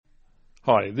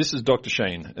Hi, this is Dr.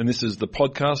 Shane, and this is the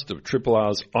podcast of Triple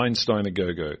R's Einstein A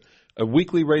Go-Go, a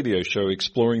weekly radio show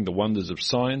exploring the wonders of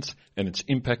science and its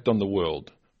impact on the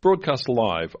world, broadcast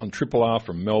live on Triple R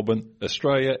from Melbourne,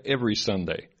 Australia, every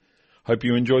Sunday. Hope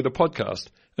you enjoy the podcast,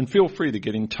 and feel free to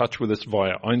get in touch with us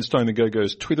via Einstein A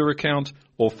Go-Go's Twitter account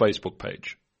or Facebook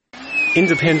page.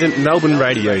 Independent Melbourne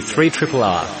Radio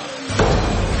 3RRR.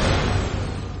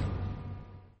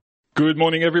 Good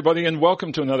morning, everybody, and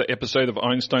welcome to another episode of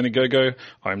Einstein A Go-Go.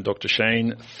 I'm Dr.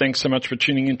 Shane. Thanks so much for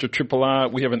tuning into Triple R.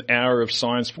 We have an hour of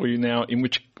science for you now in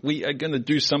which we are going to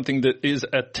do something that is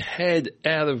a tad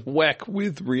out of whack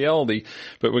with reality,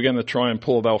 but we're going to try and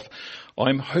pull it off.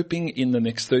 I'm hoping in the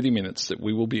next 30 minutes that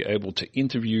we will be able to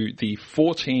interview the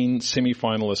 14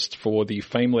 semi-finalists for the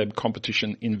FameLab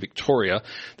competition in Victoria.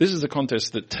 This is a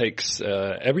contest that takes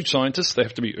average scientists. They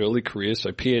have to be early career,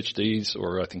 so PhDs,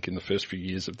 or I think in the first few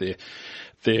years of their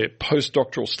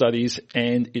postdoctoral studies,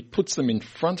 and it puts them in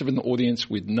front of an audience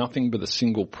with nothing but a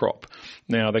single prop.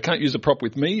 Now, they can't use a prop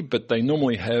with me, but they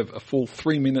normally have a full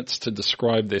 3 minutes to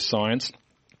describe their science.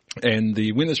 And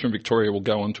the winners from Victoria will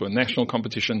go on to a national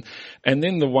competition, and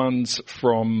then the ones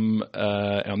from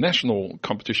our national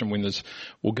competition winners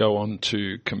will go on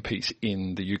to compete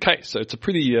in the UK. So it's a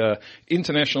pretty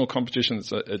international competition.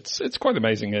 It's quite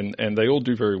amazing, and they all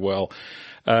do very well.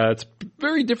 It's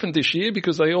very different this year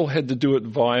because they all had to do it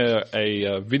via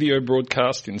a video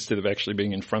broadcast instead of actually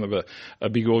being in front of a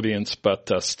big audience,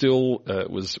 but still it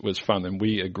was fun, and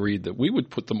we agreed that we would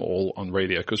put them all on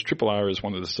radio because Triple R is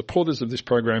one of the supporters of this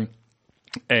program,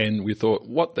 and we thought,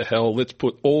 what the hell, let's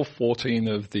put all 14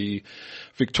 of the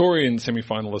Victorian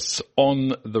semi-finalists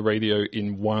on the radio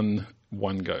in one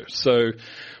go. So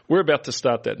we're about to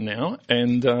start that now,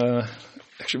 and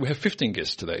actually, we have 15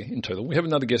 guests today in total. We have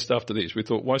another guest after these. We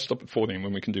thought, why stop at 14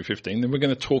 when we can do 15? Then we're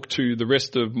going to talk to the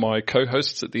rest of my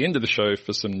co-hosts at the end of the show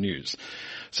for some news.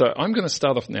 So I'm going to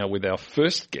start off now with our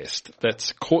first guest.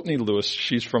 That's Courtney Lewis.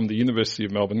 She's from the University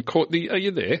of Melbourne. Courtney, are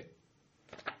you there?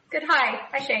 Good.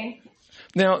 Hi, Shane.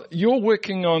 Now, you're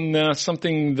working on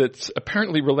something that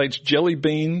apparently relates jelly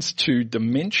beans to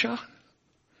dementia.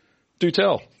 Do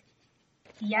tell.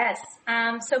 Yes.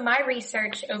 So my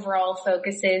research overall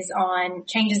focuses on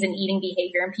changes in eating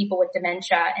behavior in people with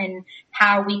dementia and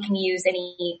how we can use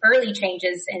any early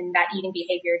changes in that eating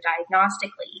behavior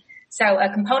diagnostically. So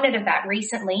a component of that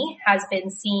recently has been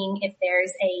seeing if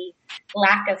there's a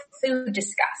lack of food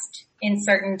disgust in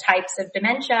certain types of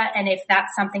dementia, and if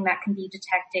that's something that can be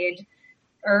detected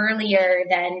earlier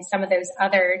than some of those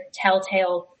other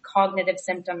telltale cognitive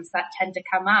symptoms that tend to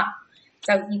come up.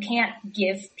 So you can't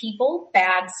give people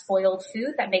bad, spoiled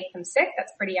food that make them sick.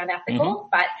 That's pretty unethical.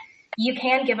 But you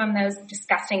can give them those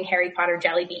disgusting Harry Potter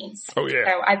jelly beans. Oh, yeah.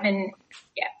 So I've been,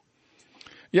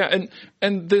 Yeah,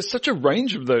 and there's such a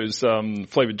range of those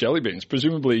flavored jelly beans.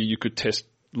 Presumably you could test,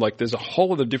 like there's a whole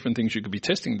lot of different things you could be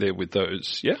testing there with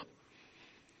those, yeah?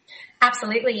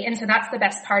 Absolutely. And so that's the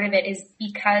best part of it is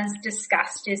because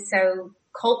disgust is so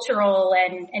cultural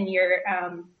and your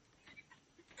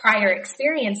prior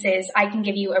experiences, I can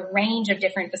give you a range of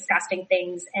different disgusting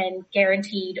things and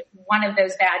guaranteed one of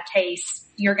those bad tastes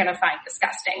you're going to find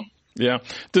disgusting. Yeah.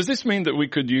 Does this mean that we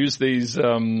could use these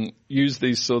jelly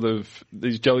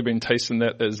bean tastes and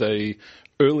that as a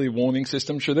early warning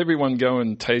system? Should everyone go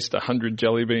and taste 100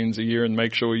 jelly beans a year and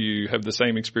make sure you have the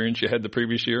same experience you had the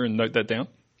previous year and note that down?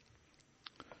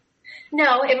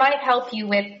 No, it might help you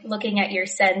with looking at your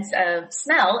sense of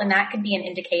smell, and that could be an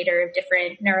indicator of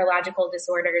different neurological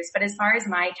disorders. But as far as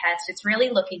my test, it's really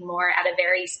looking more at a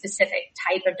very specific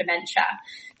type of dementia,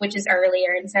 which is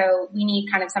earlier. And so we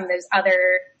need kind of some of those other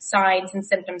signs and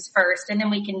symptoms first, and then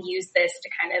we can use this to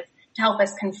kind of to help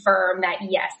us confirm that,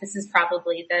 yes, this is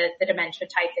probably the dementia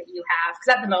type that you have.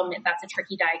 Because at the moment, that's a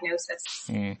tricky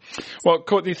diagnosis. Well,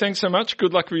 Courtney, thanks so much.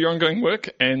 Good luck with your ongoing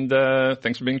work. And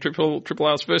thanks for being Triple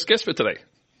R's first guest for today.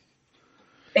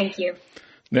 Thank you.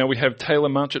 Now we have Taylor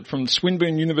Marchett from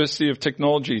Swinburne University of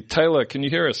Technology. Taylor, can you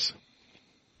hear us?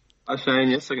 Hi, Shane.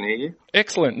 Yes, I can hear you.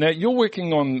 Excellent. Now, you're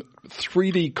working on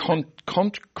 3D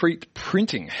concrete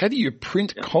printing. How do you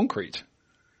print concrete?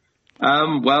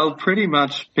 Well, pretty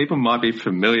much people might be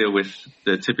familiar with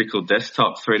the typical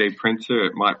desktop 3D printer.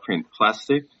 It might print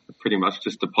plastic. It pretty much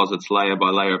just deposits layer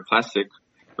by layer of plastic.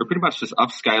 We're pretty much just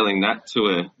upscaling that to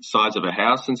a size of a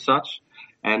house and such,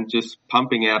 and just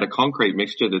pumping out a concrete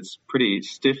mixture that's pretty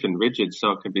stiff and rigid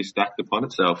so it can be stacked upon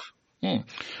itself. I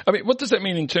mean, what does that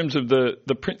mean in terms of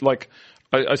the print? Like,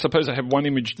 I suppose I have one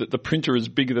image that the printer is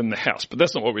bigger than the house, but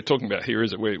that's not what we're talking about here,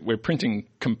 is it? We're printing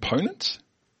components?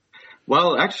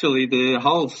 Well, actually, the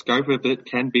whole scope of it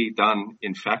can be done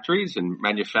in factories and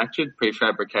manufactured,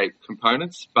 prefabricate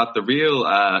components. But the real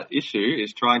issue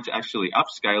is trying to actually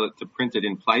upscale it to print it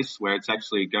in place where it's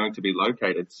actually going to be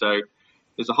located. So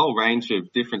there's a whole range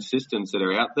of different systems that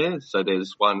are out there. So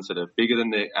there's ones that are bigger than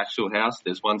the actual house.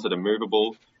 There's ones that are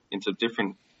movable into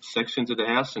different sections of the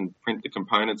house and print the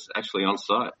components actually on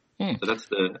site. So that's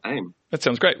the aim. That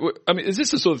sounds great. I mean, is this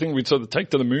the sort of thing we'd sort of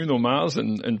take to the moon or Mars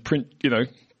and print,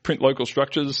 print local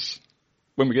structures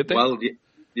when we get there? Well,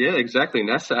 yeah, exactly.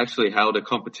 NASA actually held a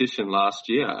competition last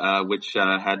year, which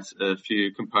had a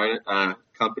few component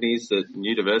companies that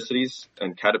universities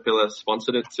and Caterpillar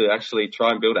sponsored it to actually try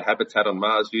and build a habitat on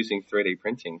Mars using 3D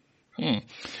printing. And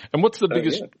what's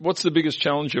the biggest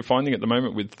challenge you're finding at the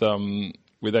moment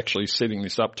with actually setting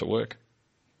this up to work?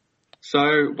 So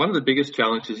one of the biggest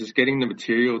challenges is getting the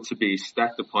material to be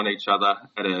stacked upon each other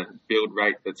at a build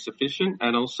rate that's sufficient.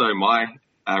 And also my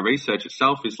research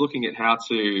itself is looking at how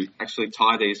to actually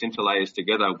tie these interlayers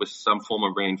together with some form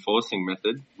of reinforcing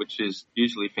method, which is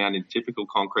usually found in typical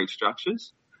concrete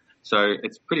structures. So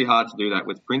it's pretty hard to do that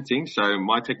with printing. So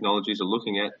my technologies are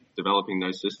looking at developing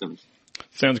those systems.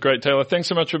 Sounds great, Taylor. Thanks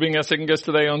so much for being our second guest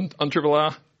today on Triple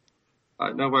R.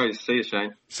 No worries. See you,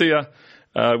 Shane. See ya.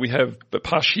 We have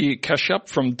Bipashi Kashyap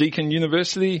from Deakin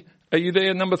University. Are you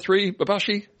there, number 3,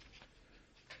 Bipashi?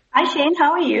 Hi, Shane.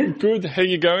 How are you? Good. How are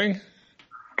you going?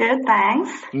 Good,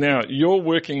 thanks. Now, you're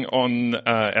working on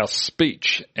our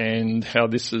speech and how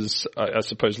this is, I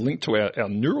suppose, linked to our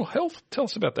neural health. Tell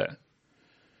us about that.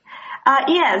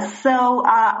 Yes, so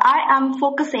I am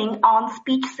focusing on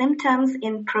speech symptoms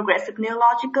in progressive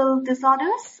neurological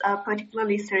disorders,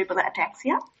 particularly cerebral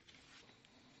ataxia.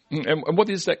 And what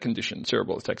is that condition,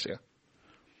 cerebral ataxia?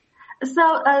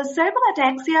 So cerebral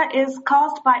ataxia is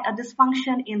caused by a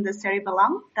dysfunction in the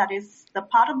cerebellum, that is the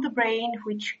part of the brain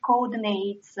which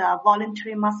coordinates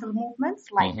voluntary muscle movements,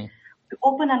 like we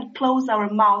open and close our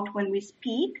mouth when we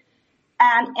speak,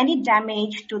 and any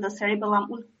damage to the cerebellum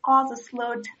will cause a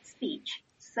slurred speech.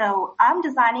 So I'm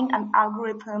designing an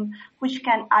algorithm which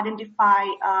can identify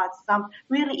some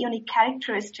really unique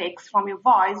characteristics from your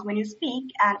voice when you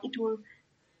speak, and it will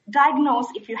diagnose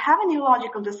if you have a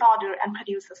neurological disorder and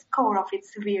produce a score of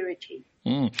its severity.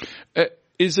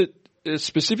 Is it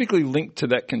specifically linked to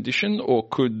that condition, or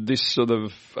could this sort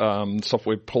of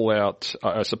software pull out,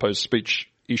 I suppose, speech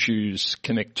issues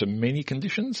connect to many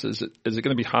conditions? Is it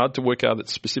going to be hard to work out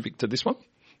it's specific to this one?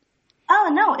 Oh,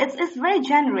 no, it's very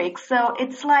generic. So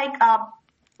it's like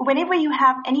whenever you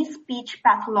have any speech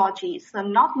pathology, so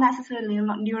not necessarily a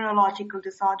neurological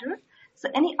disorder, so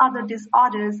any other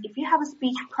disorders, if you have a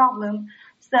speech problem,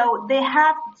 so they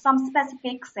have some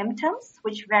specific symptoms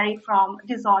which vary from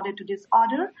disorder to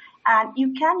disorder, and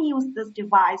you can use this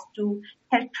device to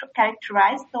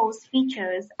characterize those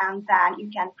features, and then you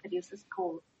can produce a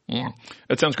score.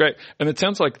 It sounds great. And it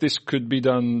sounds like this could be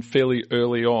done fairly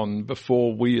early on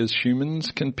before we as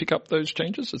humans can pick up those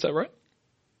changes. Is that right?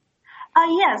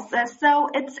 Yes. So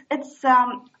it's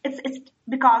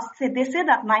because they say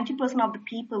that 90% of the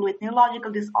people with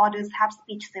neurological disorders have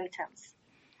speech symptoms,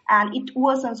 and it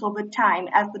worsens over time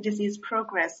as the disease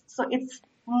progresses. So it's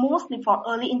mostly for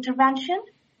early intervention,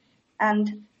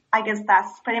 and I guess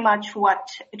that's pretty much what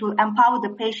it will empower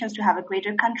the patients to have a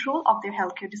greater control of their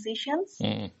healthcare decisions.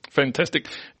 Fantastic.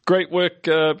 Great work,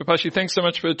 Bipashi. Thanks so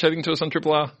much for chatting to us on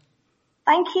Triple R.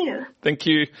 Thank you. Thank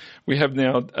you. We have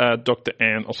now Dr.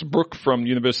 Anne Osbrook from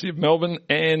University of Melbourne.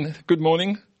 Anne, good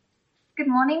morning. Good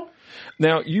morning.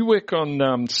 Now, you work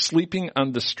on sleeping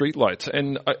under streetlights,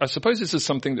 and I suppose this is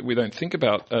something that we don't think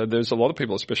about. There's a lot of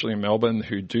people, especially in Melbourne,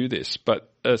 who do this.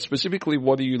 But specifically,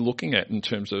 what are you looking at in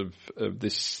terms of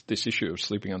this issue of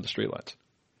sleeping under streetlights?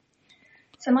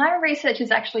 So my research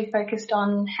is actually focused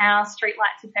on how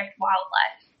streetlights affect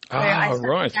wildlife. So I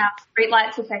study how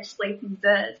streetlights affect sleeping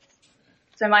birds.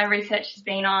 So my research has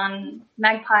been on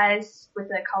magpies with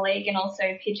a colleague, and also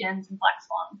pigeons and black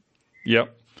swans.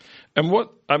 Yep. And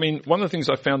one of the things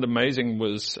I found amazing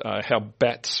was how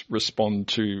bats respond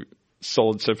to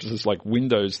solid surfaces like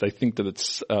windows. They think that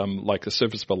it's like the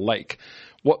surface of a lake.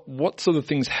 What sort of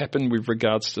things happen with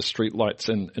regards to streetlights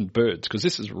and birds? Because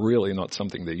this is really not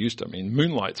something they're used to. I mean,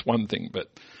 moonlight's one thing, but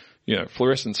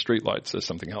fluorescent streetlights is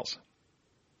something else.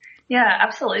 Yeah,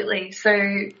 absolutely. So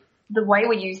the way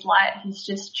we use light has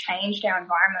just changed our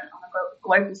environment on a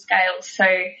global scale. So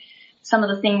some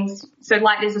of the things, so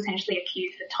light is essentially a cue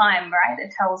for time, right?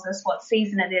 It tells us what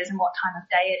season it is and what time of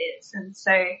day it is. And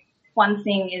so one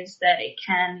thing is that it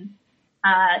can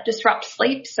disrupt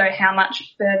sleep, so how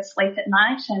much birds sleep at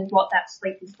night and what that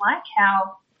sleep is like,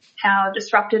 how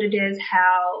disrupted it is,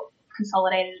 how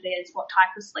consolidated it is, what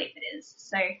type of sleep it is.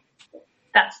 So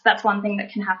that's one thing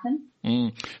that can happen.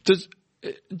 Does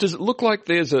it look like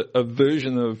there's a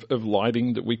version of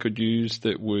lighting that we could use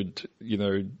that would,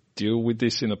 deal with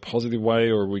this in a positive way,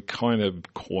 or are we kind of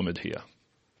cornered here?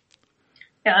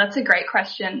 Yeah, that's a great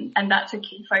question, and that's a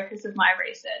key focus of my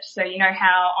research. So you know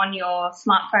how on your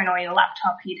smartphone or your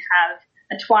laptop you'd have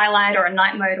a twilight or a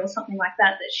night mode or something like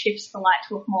that shifts the light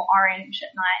to look more orange at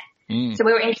night. So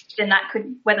we were interested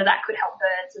in whether that could help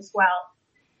birds as well.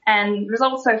 And the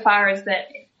results so far is that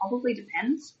it probably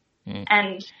depends.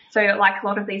 And so like a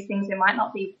lot of these things, there might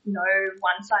not be no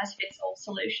one-size-fits-all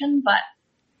solution, but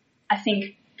I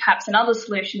think perhaps another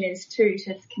solution is to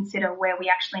consider where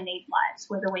we actually need lights,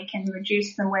 whether we can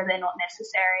reduce them where they're not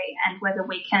necessary, and whether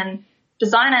we can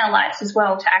design our lights as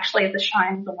well to actually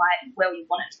shine the light where we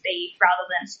want it to be rather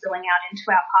than spilling out into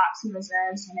our parks and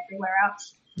reserves and everywhere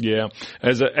else. Yeah.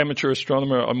 As an amateur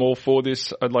astronomer, I'm all for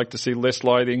this. I'd like to see less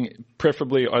lighting.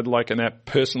 Preferably, I'd like an app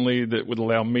personally that would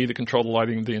allow me to control the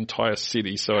lighting of the entire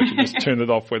city, so I can just turn it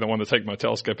off when I want to take my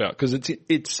telescope out. Because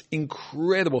it's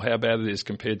incredible how bad it is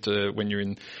compared to when you're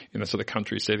in a sort of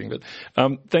country setting. But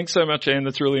thanks so much, Anne.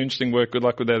 That's really interesting work. Good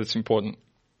luck with that. It's important.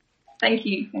 Thank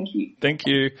you. Thank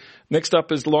you. Next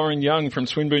up is Lauren Young from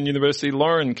Swinburne University.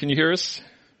 Lauren, can you hear us?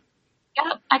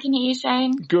 Yep, I can hear you,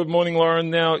 Shane. Good morning,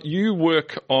 Lauren. Now, you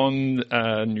work on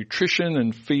nutrition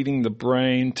and feeding the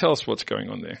brain. Tell us what's going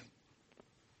on there.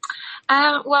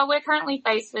 Well, we're currently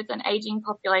faced with an aging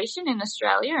population in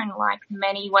Australia, and like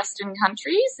many Western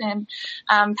countries, and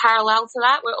parallel to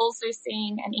that, we're also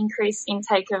seeing an increased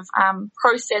intake of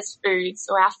processed foods,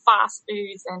 so our fast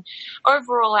foods, and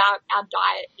overall our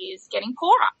diet is getting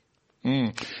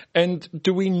poorer. And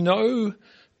do we know,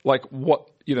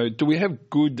 do we have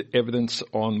good evidence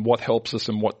on what helps us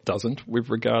and what doesn't with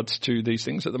regards to these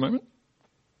things at the moment?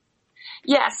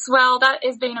 Yes, well, that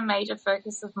has been a major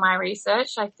focus of my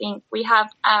research. I think we have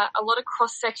a lot of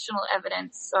cross-sectional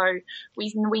evidence. So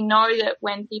we know that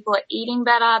when people are eating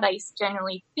better, they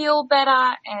generally feel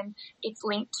better, and it's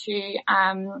linked to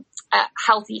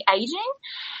healthy aging.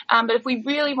 But if we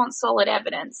really want solid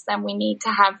evidence, then we need to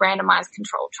have randomized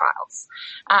controlled trials.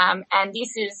 And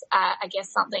this is, I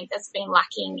guess, something that's been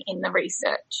lacking in the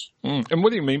research. And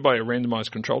what do you mean by a randomized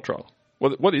control trial?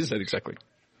 What is that exactly?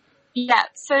 Yeah,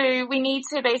 so we need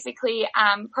to basically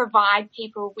provide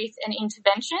people with an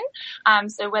intervention.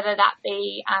 So whether that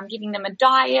be giving them a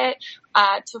diet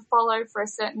to follow for a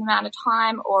certain amount of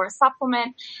time, or a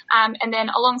supplement, and then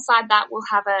alongside that we'll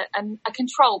have a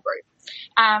control group.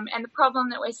 And the problem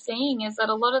that we're seeing is that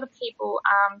a lot of the people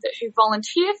who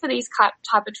volunteer for these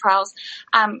type of trials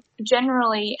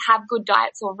generally have good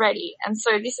diets already. And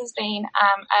so this has been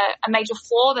a major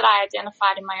flaw that I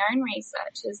identified in my own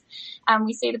research is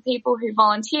we see the people who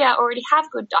volunteer already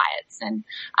have good diets, and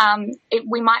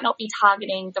we might not be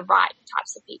targeting the right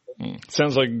types of people.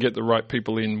 Sounds like you get the right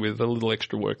people in with a little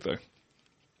extra work though.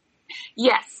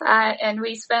 Yes, and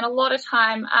we spent a lot of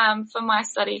time for my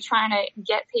study trying to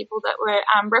get people that were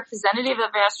representative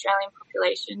of our Australian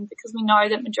population, because we know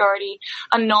that majority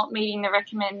are not meeting the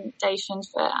recommendations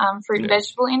for fruit and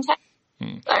vegetable intake.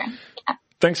 So, yeah.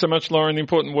 Thanks so much, Lauren.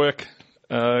 Important work.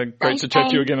 Great to chat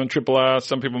to you again on Triple R.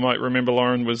 Some people might remember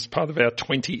Lauren was part of our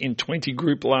 20 in 20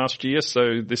 group last year,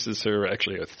 so this is her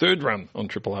third run on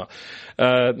Triple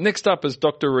R. Next up is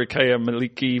Dr. Ruqaiya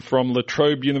Maliki from La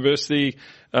Trobe University.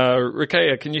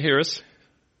 Ruqaiya, can you hear us?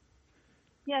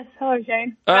 Yes, hello,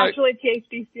 Shane. I'm actually a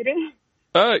PhD student.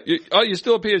 You're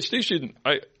still a PhD student.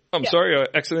 I'm sorry,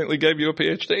 I accidentally gave you a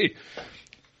PhD.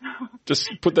 Just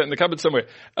put that in the cupboard somewhere.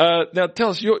 Now tell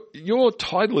us, your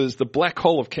title is The Black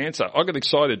Hole of Cancer. I got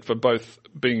excited for both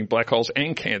being black holes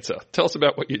and cancer. Tell us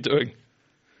about what you're doing.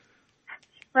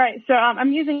 Right, so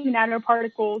I'm using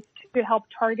nanoparticles to help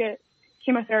target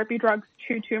chemotherapy drugs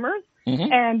to tumors.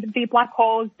 Mm-hmm. And the black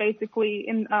hole is basically,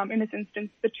 in this instance,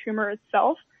 the tumor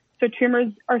itself. So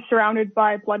tumors are surrounded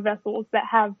by blood vessels that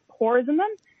have pores in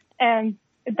them, and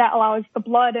that allows the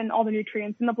blood and all the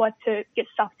nutrients in the blood to get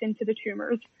sucked into the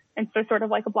tumors. And so sort of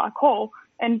like a black hole.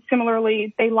 And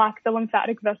similarly, they lack the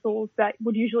lymphatic vessels that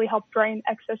would usually help drain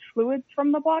excess fluids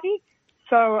from the body.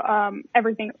 So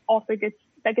everything also gets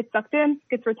sucked in,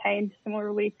 gets retained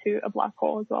similarly to a black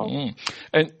hole as well.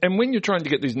 And when you're trying to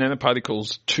get these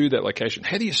nanoparticles to that location,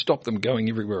 how do you stop them going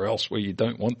everywhere else where you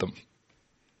don't want them?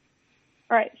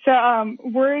 Right. So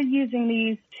we're using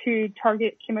these to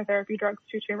target chemotherapy drugs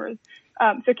to tumors.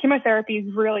 So chemotherapy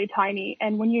is really tiny,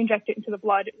 and when you inject it into the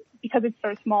blood, because it's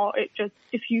so small, it just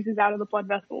diffuses out of the blood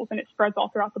vessels and it spreads all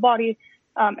throughout the body.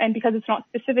 And because it's not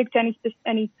specific to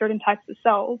any certain types of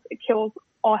cells, it kills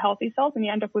all healthy cells, and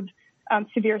you end up with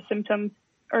severe symptoms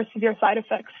or severe side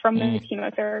effects from the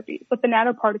chemotherapy. But the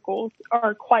nanoparticles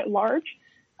are quite large.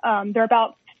 They're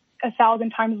about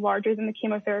 1,000 times larger than the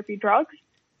chemotherapy drugs.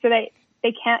 So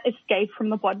they can't escape from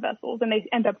the blood vessels, and they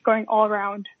end up going all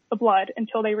around the blood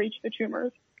until they reach the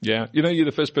tumors. Yeah. You know, you're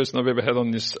the first person I've ever had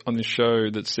on this show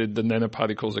that said the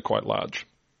nanoparticles are quite large.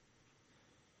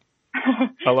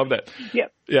 I love that.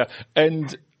 Yep. Yeah.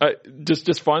 And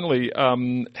just finally,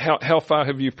 how far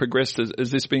have you progressed?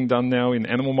 Is this being done now in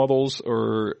animal models,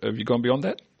 or have you gone beyond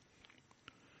that?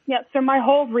 Yeah, so my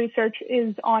whole research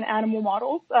is on animal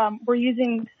models. We're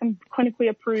using some clinically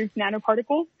approved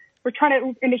nanoparticles.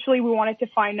 Initially we wanted to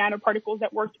find nanoparticles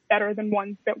that worked better than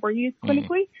ones that were used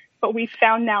clinically, but we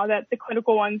found now that the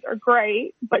clinical ones are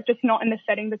great, but just not in the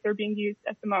setting that they're being used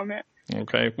at the moment.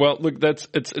 Okay. Well, look,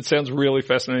 it sounds really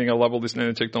fascinating. I love all this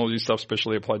nanotechnology stuff,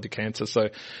 especially applied to cancer. So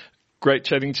great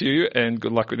chatting to you, and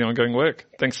good luck with your ongoing work.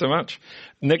 Thanks so much.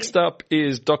 Next up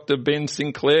is Dr. Ben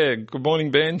Sinclair. Good morning,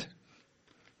 Ben.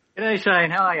 G'day, Shane.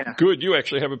 How are you? Good. You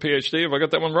actually have a PhD. Have I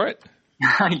got that one right?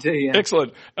 I do, yeah.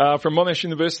 Excellent. From Monash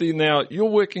University. Now, you're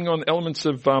working on elements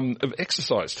of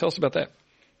exercise. Tell us about that.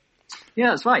 Yeah,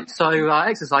 that's right. So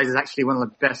exercise is actually one of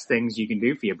the best things you can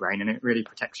do for your brain, and it really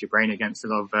protects your brain against a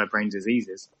lot of brain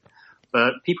diseases.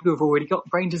 But people who have already got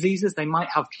brain diseases, they might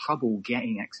have trouble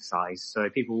getting exercise. So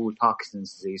people with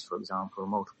Parkinson's disease, for example, or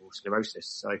multiple sclerosis.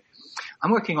 So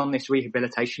I'm working on this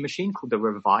rehabilitation machine called the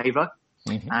Reviver.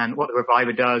 And what the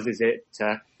Reviver does is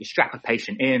you strap a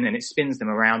patient in and it spins them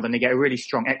around, and they get a really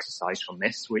strong exercise from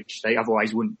this, which they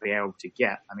otherwise wouldn't be able to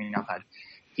get. I mean, I've had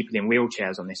people in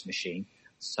wheelchairs on this machine.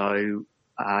 So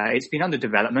it's been under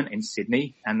development in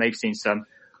Sydney, and they've seen some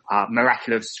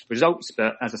miraculous results.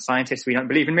 But as a scientist, we don't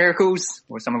believe in miracles,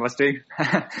 or some of us do.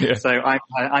 Yeah. So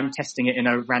I'm testing it in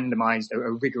a randomized,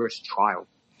 a rigorous trial,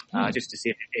 just to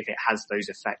see if it has those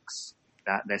effects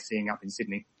that they're seeing up in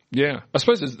Sydney. Yeah, I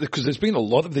suppose because there's been a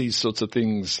lot of these sorts of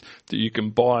things that you can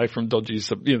buy from dodgy,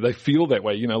 they feel that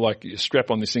way, like you strap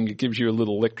on this thing, it gives you a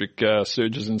little electric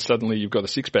surges, and suddenly you've got a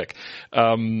six pack.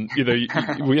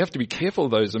 We have to be careful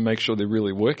of those and make sure they're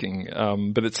really working.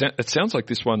 But it sounds like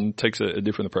this one takes a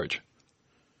different approach.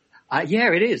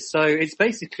 Yeah, it is. So it's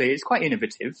quite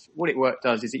innovative. What it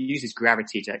does is it uses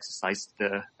gravity to exercise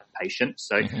the patient.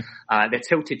 So they're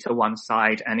tilted to one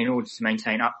side, and in order to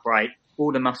maintain upright,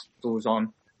 all the muscles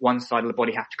on one side of the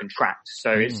body have to contract. So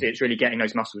it's really getting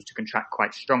those muscles to contract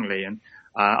quite strongly. And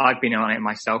I've been on it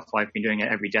myself. I've been doing it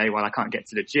every day while I can't get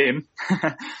to the gym.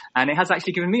 And it has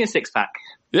actually given me a six pack.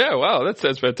 Yeah, wow, that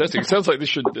sounds fantastic. It sounds like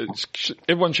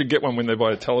everyone should get one when they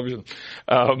buy a television.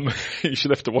 You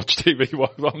should have to watch TV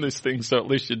while on this thing, so at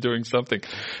least you're doing something.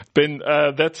 Ben,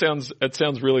 that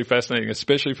sounds really fascinating,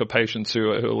 especially for patients who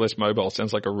are less mobile.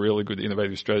 Sounds like a really good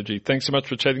innovative strategy. Thanks so much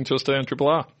for chatting to us today on Triple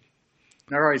R.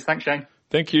 No worries. Thanks, Shane.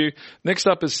 Thank you. Next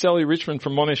up is Sally Richmond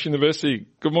from Monash University.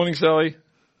 Good morning, Sally.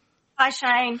 Hi,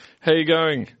 Shane. How are you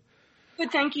going?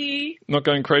 Good, thank you. Not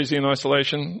going crazy in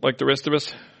isolation like the rest of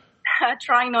us?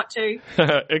 Trying not to.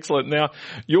 Excellent. Now,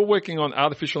 you're working on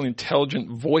artificial intelligent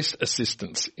voice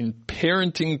assistants in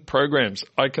parenting programs.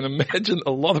 I can imagine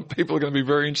a lot of people are going to be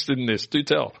very interested in this. Do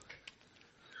tell.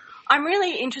 I'm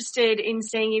really interested in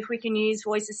seeing if we can use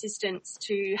voice assistants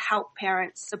to help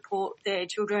parents support their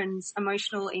children's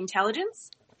emotional intelligence.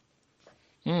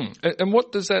 And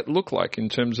what does that look like in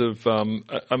terms of,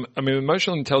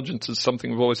 emotional intelligence is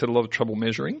something we've always had a lot of trouble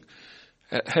measuring.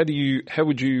 How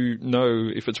would you know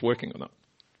if it's working or not?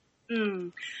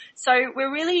 So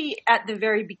we're really at the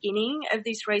very beginning of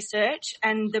this research,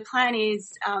 and the plan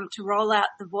is to roll out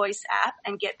the voice app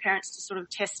and get parents to sort of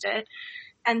test it.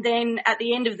 And then at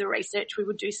the end of the research, we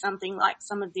would do something like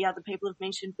some of the other people have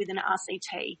mentioned with an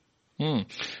RCT.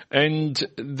 And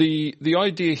the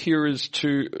idea here is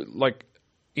to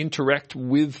interact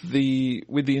with the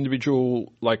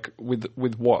individual,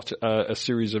 with what? A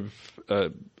series of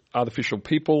artificial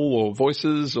people or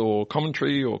voices or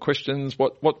commentary or questions.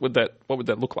 What would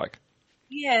that look like?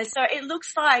 Yeah, so it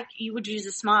looks like you would use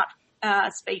a smart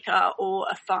speaker or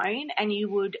a phone, and you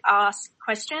would ask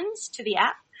questions to the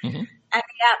app. And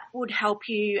the app would help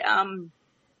you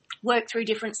work through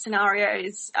different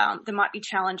scenarios that might be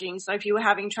challenging. So if you were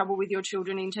having trouble with your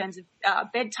children in terms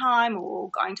of bedtime or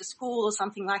going to school or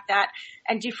something like that,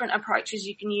 and different approaches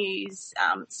you can use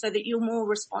so that you're more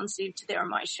responsive to their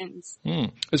emotions.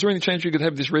 Is there any chance you could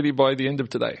have this ready by the end of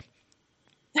today?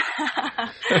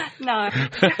 No.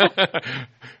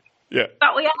 Yeah.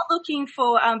 But we are looking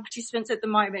for participants at the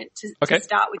moment to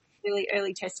start with really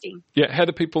early testing. Yeah. How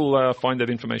do people find that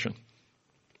information?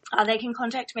 They can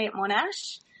contact me at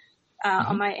Monash,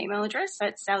 on my email address. So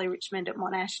it's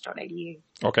sallyrichmond@monash.edu.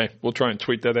 Okay, we'll try and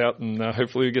tweet that out, and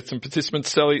hopefully we get some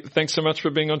participants. Sally, thanks so much for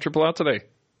being on Triple R today.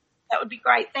 That would be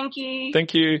great. Thank you.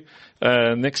 Thank you.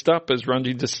 Next up is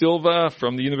Ranji De Silva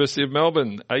from the University of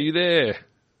Melbourne. Are you there?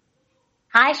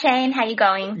 Hi, Shane. How you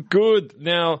going? Good.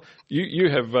 Now, you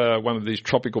have one of these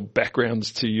tropical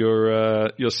backgrounds to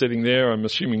your setting there. I'm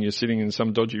assuming you're sitting in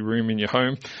some dodgy room in your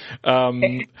home.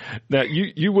 Now,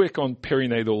 you work on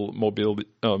perinatal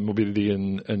morbidity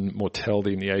and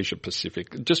mortality in the Asia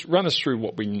Pacific. Just run us through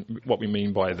what we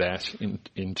mean by that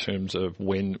in terms of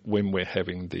when we're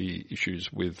having the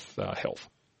issues with health.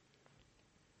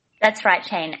 That's right,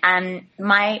 Shane.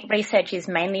 My research is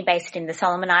mainly based in the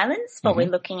Solomon Islands, but we're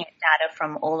looking at data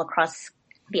from all across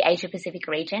the Asia Pacific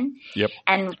region. Yep.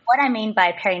 And what I mean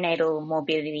by perinatal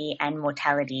morbidity and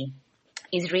mortality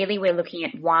is really we're looking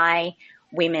at why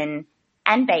women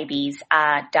and babies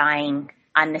are dying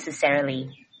unnecessarily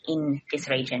in this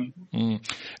region.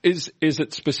 Is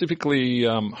it specifically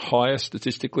higher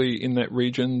statistically in that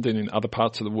region than in other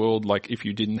parts of the world, like if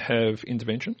you didn't have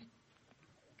intervention?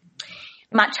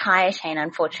 Much higher, Shane,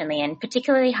 unfortunately, and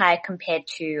particularly higher compared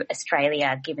to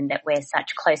Australia, given that we're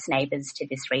such close neighbours to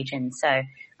this region. So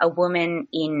a woman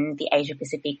in the Asia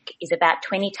Pacific is about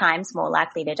 20 times more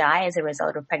likely to die as a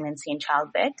result of pregnancy and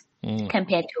childbirth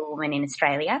compared to a woman in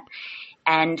Australia.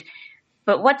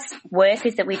 But what's worse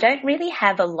is that we don't really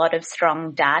have a lot of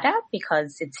strong data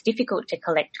because it's difficult to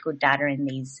collect good data in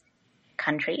these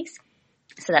countries.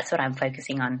 So that's what I'm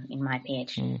focusing on in my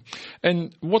PhD.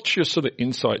 And what's your sort of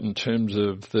insight in terms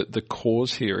of the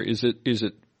cause here? Is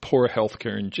it poorer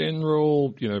healthcare in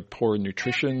general, poorer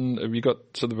nutrition? Have you got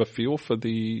sort of a feel for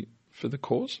the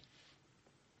cause?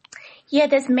 Yeah,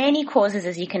 there's many causes,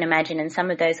 as you can imagine, and some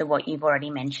of those are what you've already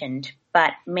mentioned.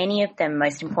 But many of them,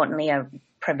 most importantly, are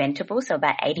preventable. So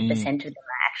about 80% of them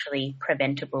are actually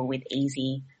preventable with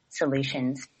easy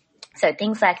solutions. So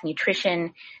things like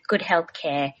nutrition, good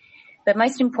healthcare, but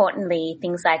most importantly,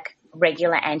 things like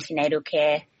regular antenatal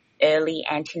care, early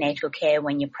antenatal care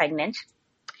when you're pregnant,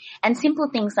 and simple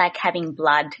things like having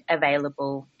blood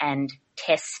available and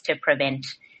tests to prevent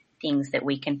things that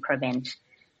we can prevent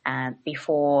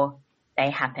before they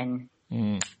happen.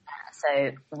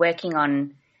 So working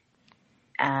on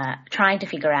trying to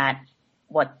figure out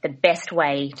what the best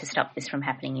way to stop this from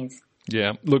happening is.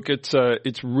 Yeah, look,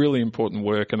 it's really important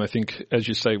work, and I think, as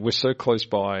you say, we're so close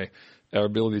by. Our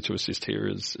ability to assist here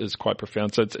is quite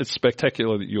profound. So it's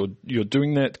spectacular that you're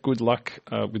doing that. Good luck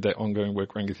with that ongoing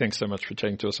work, Rangi. Thanks so much for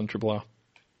chatting to us on Triple R.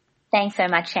 Thanks so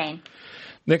much, Shane.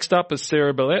 Next up is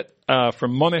Sarah Bellette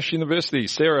from Monash University.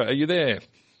 Sarah, are you there?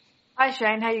 Hi,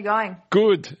 Shane. How are you going?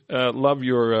 Good. Love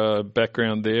your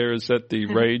background there. Is that the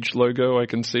Rage logo I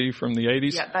can see from the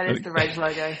 80s? Yeah, that is the Rage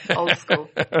logo. Old school.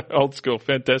 Old school.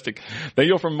 Fantastic. Now,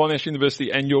 you're from Monash University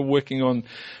and you're working on,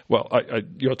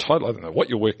 your title, I don't know what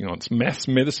you're working on. It's maths,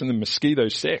 medicine and mosquito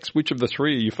sex. Which of the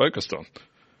three are you focused on?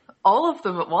 All of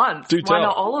them at once. Do tell. Why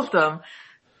not all of them?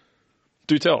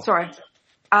 Do tell. Sorry.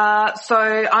 So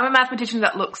I'm a mathematician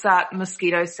that looks at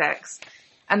mosquito sex.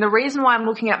 And the reason why I'm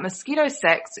looking at mosquito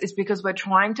sex is because we're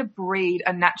trying to breed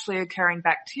a naturally occurring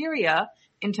bacteria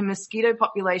into mosquito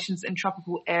populations in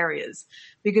tropical areas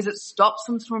because it stops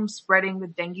them from spreading the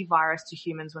dengue virus to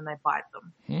humans when they bite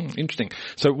them. Interesting.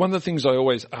 So one of the things I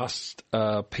always ask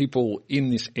people in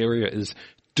this area is,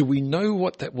 do we know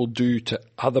what that will do to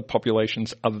other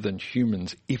populations other than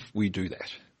humans if we do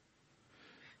that?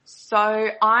 So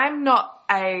I'm not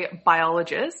a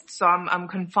biologist, so I'm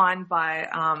confined by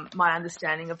my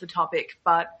understanding of the topic,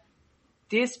 but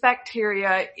this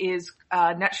bacteria is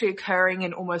naturally occurring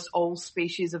in almost all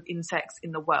species of insects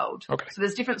in the world. Okay. So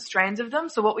there's different strains of them.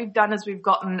 So what we've done is we've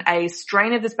gotten a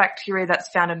strain of this bacteria that's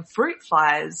found in fruit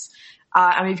flies,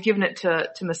 and we've given it to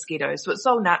mosquitoes. So it's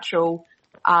all natural.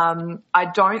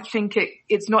 I don't think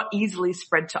it's not easily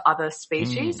spread to other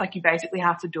species. Like you basically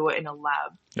have to do it in a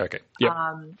lab. Okay. Yep.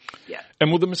 Yeah.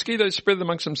 And will the mosquitoes spread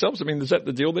amongst themselves? I mean, is that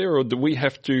the deal there, or do we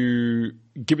have to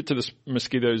give it to the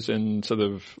mosquitoes and sort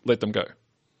of let them go?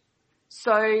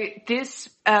 So this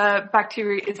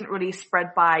bacteria isn't really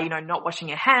spread by, not washing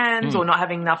your hands or not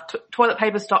having enough toilet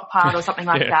paper stockpiled or something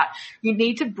like that. You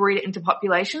need to breed it into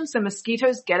populations. So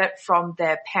mosquitoes get it from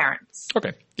their parents.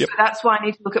 Okay. Yep. So that's why I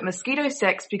need to look at mosquito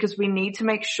sex, because we need to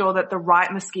make sure that the right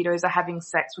mosquitoes are having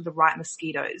sex with the right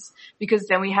mosquitoes, because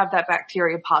then we have that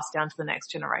bacteria passed down to the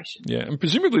next generation. Yeah. And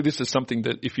presumably this is something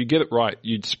that if you get it right,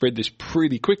 you'd spread this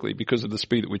pretty quickly because of the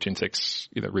speed at which insects,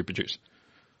 reproduce.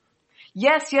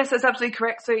 Yes, that's absolutely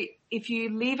correct. So if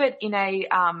you leave it in a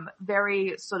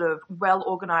very sort of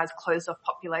well-organized, closed-off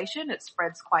population, it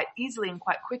spreads quite easily and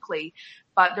quite quickly.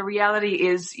 But the reality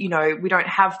is, we don't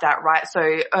have that, right? So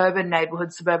urban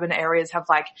neighborhoods, suburban areas have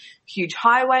like huge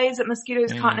highways that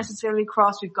mosquitoes can't necessarily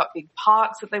cross. We've got big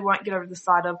parks that they won't get over the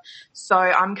side of. So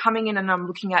I'm coming in and I'm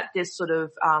looking at this sort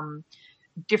of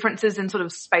differences in sort of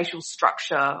spatial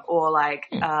structure or like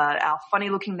our funny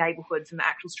looking neighborhoods and the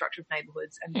actual structure of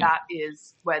neighborhoods, and that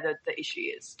is where the issue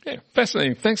is. Yeah,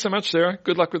 fascinating. Thanks so much, Sarah.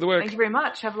 Good luck with the work. Thank you very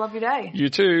much. Have a lovely day. You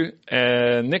too.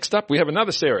 Next up, we have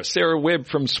another Sarah Webb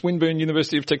from Swinburne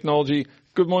University of Technology.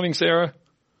 Good morning, Sarah.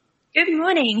 Good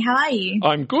morning. How are you?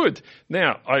 I'm good.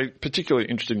 Now, I'm particularly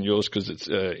interested in yours because it's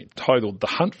titled The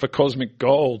Hunt for Cosmic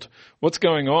Gold. What's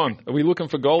going on? Are we looking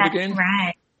for gold again? That's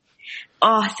right.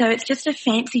 Oh, so it's just a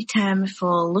fancy term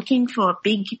for looking for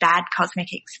big, bad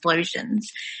cosmic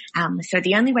explosions. So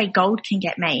the only way gold can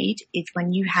get made is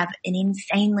when you have an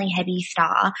insanely heavy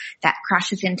star that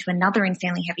crashes into another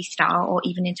insanely heavy star or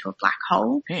even into a black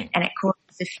hole, and it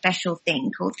causes a special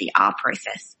thing called the R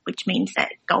process, which means that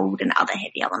gold and other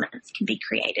heavy elements can be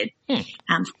created.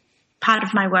 Part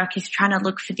of my work is trying to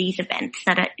look for these events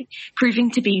that are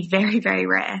proving to be very, very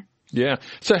rare. Yeah.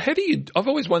 So I've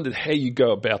always wondered how you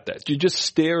go about that. Do you just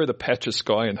stare at a patch of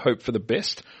sky and hope for the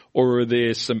best, or are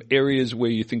there some areas where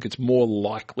you think it's more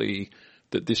likely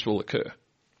that this will occur?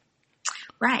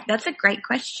 Right. That's a great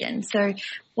question. So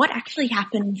what actually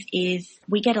happens is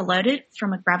we get alerted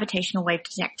from a gravitational wave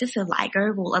detector. So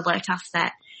LIGO will alert us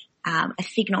that a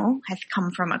signal has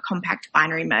come from a compact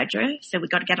binary merger. So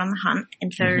we've got to get on the hunt.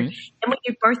 And so then we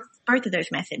do both of those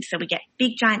methods. So we get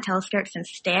big giant telescopes and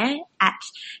stare at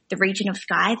the region of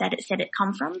sky that it said it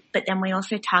come from. But then we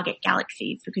also target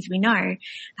galaxies because we know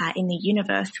in the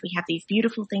universe we have these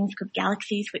beautiful things called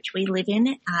galaxies which we live in.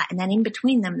 And then in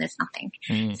between them there's nothing.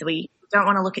 So we don't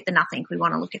want to look at the nothing. We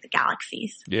want to look at the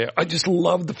galaxies. Yeah, I just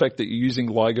love the fact that you're using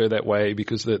LIGO that way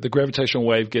because the gravitational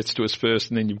wave gets to us first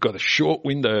and then you've got a short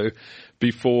window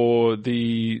before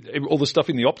all the stuff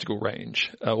in the optical range,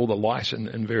 all the light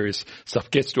and various stuff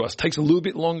gets to us. Takes a little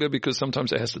bit longer because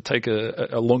sometimes it has to take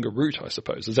a longer route, I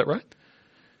suppose. Is that right?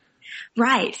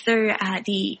 Right. So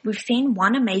we've seen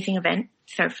one amazing event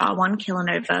so far, one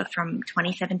kilonova from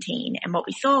 2017, and what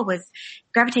we saw was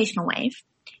gravitational wave.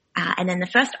 And then the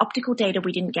first optical data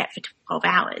we didn't get for 12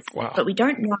 hours. Wow. But we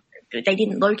don't know, they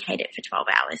didn't locate it for 12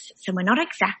 hours. So we're not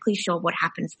exactly sure what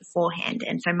happens beforehand.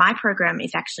 And so my program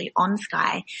is actually on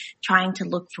Sky trying to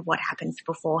look for what happens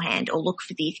beforehand or look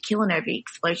for these kilonova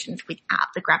explosions without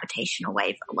the gravitational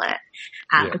wave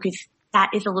alert. Because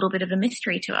that is a little bit of a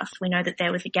mystery to us. We know that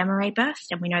there was a gamma ray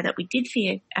burst and we know that we did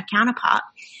see a counterpart.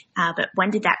 But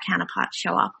when did that counterpart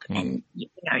show up? And,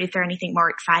 is there anything more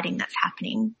exciting that's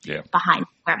happening behind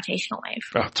the gravitational wave?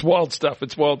 Oh, it's wild stuff.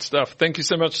 It's wild stuff. Thank you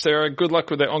so much, Sarah. Good luck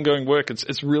with that ongoing work.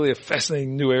 It's really a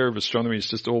fascinating new area of astronomy. It's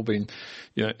just all been,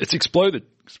 it's exploded.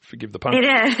 Forgive the pun. It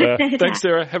is. Thanks,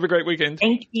 Sarah. Have a great weekend.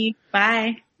 Thank you.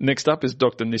 Bye. Next up is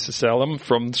Dr. Nissa Salam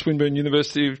from Swinburne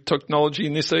University of Technology.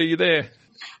 Nissa, are you there?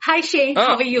 Hi, Shane.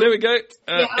 How are you? There we go.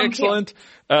 Excellent.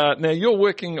 Now, you're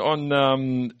working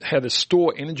on how to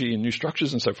store energy in new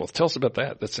structures and so forth. Tell us about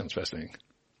that. That sounds fascinating.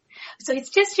 So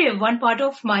it's just one part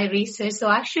of my research.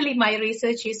 So actually my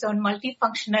research is on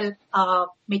multifunctional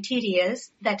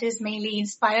materials that is mainly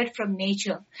inspired from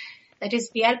nature. That is,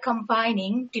 we are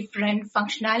combining different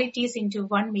functionalities into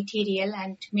one material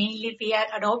and mainly we are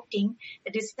adopting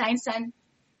the designs and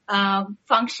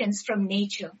functions from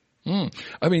nature.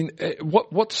 I mean,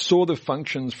 what sort of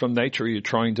functions from nature are you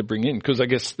trying to bring in? Because I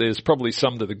guess there's probably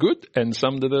some that are good and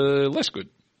some that are less good.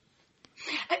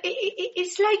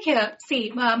 It's like,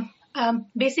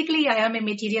 basically I am a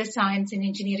material science and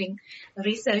engineering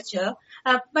researcher.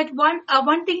 But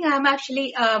one thing I'm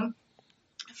actually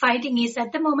finding is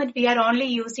at the moment we are only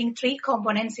using 3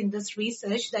 components in this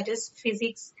research, that is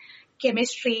physics,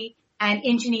 chemistry, and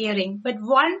engineering. But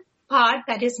one part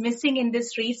that is missing in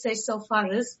this research so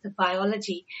far is the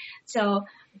biology. So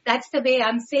that's the way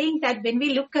I'm saying that when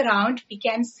we look around, we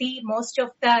can see most of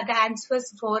the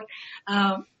answers for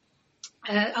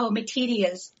our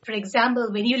materials. For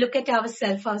example, when you look at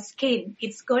ourselves, our skin,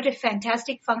 it's got a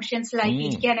fantastic functions like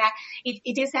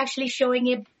it is actually showing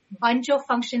a bunch of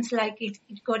functions like it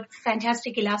got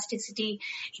fantastic elasticity,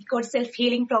 it got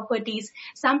self-healing properties.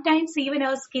 Sometimes even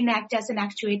our skin act as an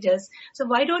actuators. So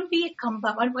why don't we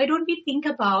think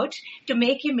about to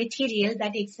make a material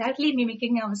that exactly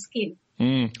mimicking our skin?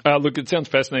 Look, it sounds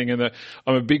fascinating, and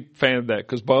I'm a big fan of that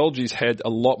because biology's had a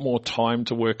lot more time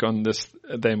to work on this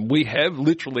than we have,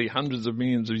 literally hundreds of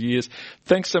millions of years.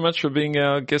 Thanks so much for being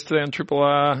our guest today on Triple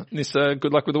R, Nissa.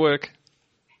 Good luck with the work.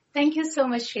 Thank you so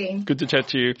much, Shane. Good to chat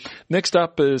to you. Next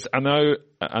up is Anu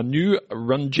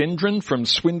Ranjendran from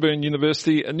Swinburne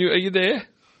University. Anu, are you there?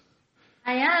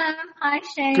 I am. Hi,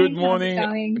 Shane. Good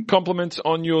morning. Compliments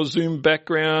on your Zoom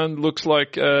background. Looks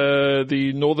like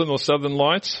the northern or southern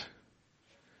lights.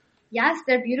 Yes,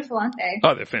 they're beautiful, aren't they?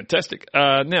 Oh, they're fantastic.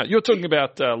 Now, you're talking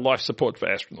about life support for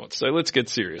astronauts, so let's get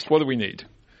serious. What do we need?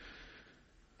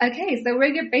 Okay, so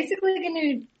we're basically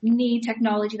going to need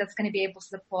technology that's going to be able to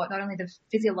support not only the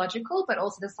physiological but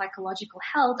also the psychological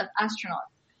health of astronauts.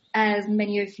 As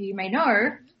many of you may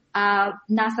know,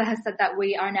 NASA has said that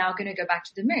we are now going to go back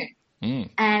to the moon.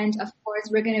 And of course,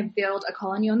 we're going to build a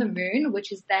colony on the moon,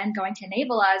 which is then going to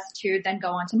enable us to then go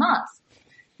on to Mars.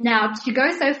 Now, to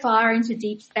go so far into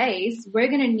deep space, we're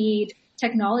going to need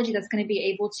technology that's going to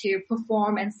be able to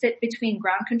perform and sit between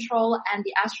ground control and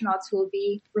the astronauts who will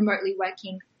be remotely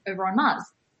working over on Mars.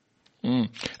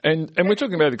 And we're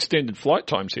talking about extended flight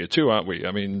times here too, aren't we?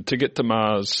 I mean, to get to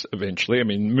Mars eventually, I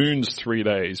mean, Moon's 3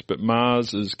 days, but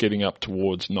Mars is getting up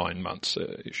towards 9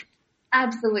 months-ish.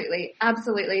 Absolutely.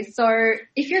 So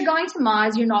if you're going to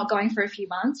Mars, you're not going for a few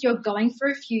months, you're going for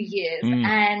a few years.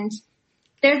 And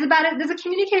there's a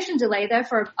communication delay there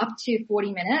for up to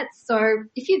 40 minutes. So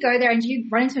if you go there and you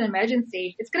run into an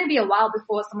emergency, it's going to be a while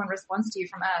before someone responds to you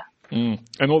from Earth.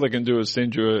 And all they can do is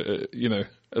send you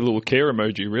a little care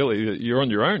emoji, really. You're on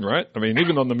your own, right? I mean,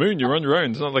 even on the moon, you're on your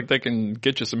own. It's not like they can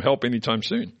get you some help anytime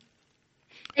soon.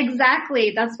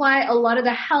 Exactly. That's why a lot of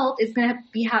the health is going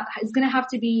to have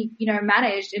to be,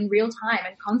 managed in real time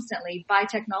and constantly by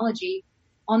technology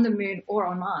on the moon or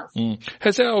on Mars.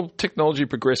 Has our technology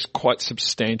progressed quite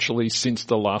substantially since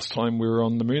the last time we were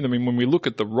on the moon? I mean, when we look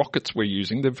at the rockets we're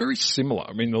using, they're very similar.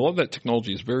 I mean, a lot of that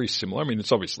technology is very similar. I mean,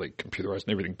 it's obviously computerized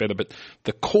and everything better, but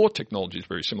the core technology is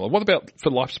very similar. What about for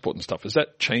life support and stuff? Has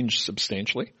that changed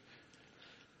substantially?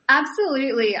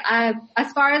 Absolutely.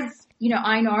 As far as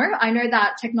I know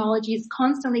that technology is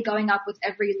constantly going up with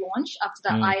every launch up to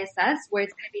the ISS, where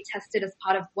it's going to be tested as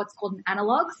part of what's called an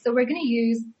analog. So we're going to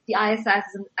use the ISS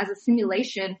as a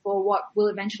simulation for what we'll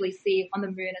eventually see on the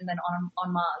moon and then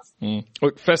on Mars.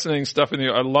 Look, fascinating stuff in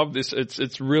here. I love this.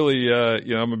 It's really,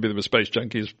 I'm a bit of a space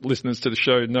junkie, as listeners to the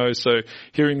show know. So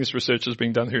hearing this research is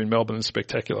being done here in Melbourne is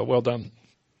spectacular. Well done.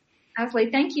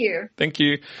 Absolutely. Thank you. Thank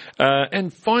you.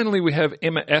 And finally, we have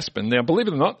Emma Aspen. Now, believe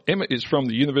it or not, Emma is from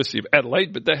the University of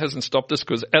Adelaide, but that hasn't stopped us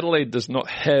because Adelaide does not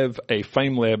have a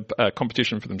FameLab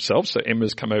competition for themselves. So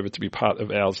Emma's come over to be part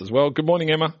of ours as well. Good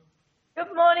morning, Emma.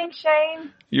 Good morning,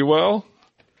 Shane. You well?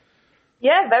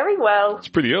 Yeah, very well. It's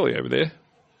pretty early over there.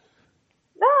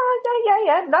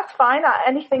 Yeah, that's fine.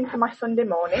 Anything for my Sunday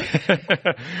morning.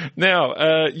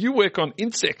 Now, you work on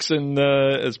insects and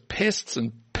as pests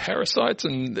and parasites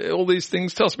and all these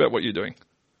things. Tell us about what you're doing.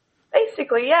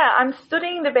 Basically, I'm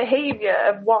studying the behaviour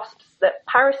of wasps that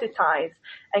parasitize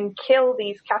and kill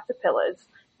these caterpillars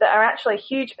that are actually a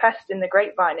huge pest in the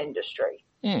grapevine industry.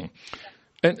 And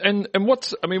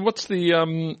what's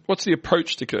the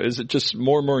approach to it? Is it just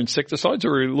more and more insecticides,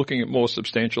 or are you looking at more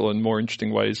substantial and more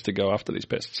interesting ways to go after these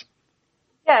pests?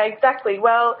 Yeah, exactly.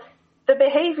 Well, the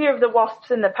behaviour of the wasps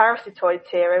and the parasitoids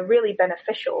here are really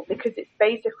beneficial because it's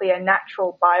basically a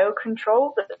natural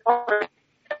biocontrol that's already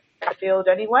in the field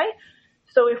anyway.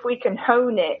 So if we can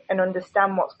hone it and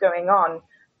understand what's going on,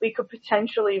 we could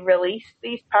potentially release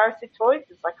these parasitoids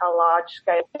as like a large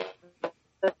scale.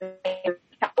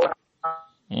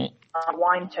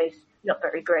 Wine tastes not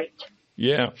very great.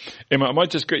 Yeah. Emma, I might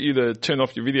just get you to turn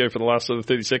off your video for the last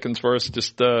 30 seconds for us.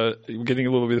 Just we're getting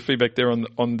a little bit of feedback there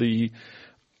on the.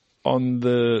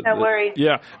 No worries.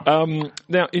 Yeah.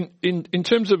 Now, in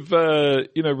terms of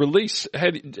release,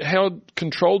 how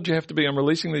controlled do you have to be on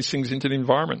releasing these things into the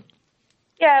environment?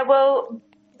 Yeah. Well,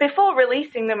 before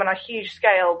releasing them on a huge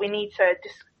scale, we need to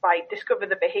discover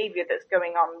the behaviour that's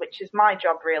going on, which is my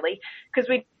job really, because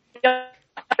we don't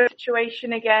have a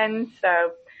situation again.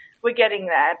 So we're getting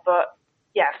there, but.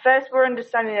 Yeah, first we're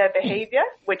understanding their behaviour,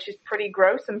 which is pretty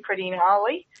gross and pretty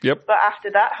gnarly. Yep. But after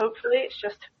that, hopefully it's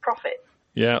just profit.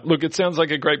 Yeah, look, it sounds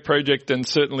like a great project, and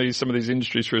certainly some of these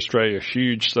industries for Australia are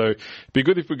huge, so it'd be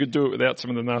good if we could do it without some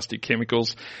of the nasty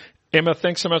chemicals. Emma,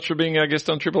 thanks so much for being our guest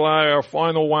on Triple R, our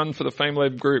final one for the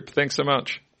FameLab group. Thanks so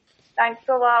much. Thanks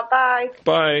a lot. Bye.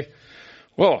 Bye.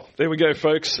 Well, there we go,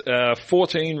 folks.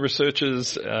 14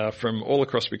 researchers from all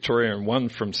across Victoria and one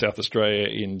from South Australia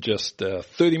in just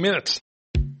 30 minutes.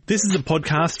 This is a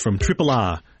podcast from Triple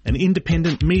R, an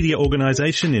independent media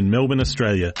organisation in Melbourne,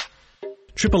 Australia.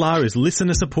 Triple R is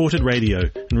listener-supported radio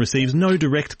and receives no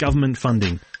direct government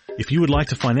funding. If you would like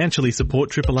to financially support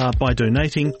Triple R by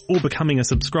donating or becoming a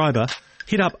subscriber,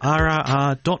 hit up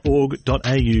rrr.org.au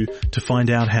to find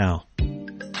out how.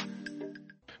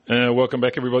 Welcome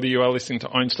back, everybody. You are listening to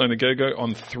Einstein A Go-Go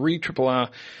on 3RRR.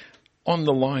 On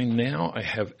the line now, I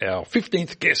have our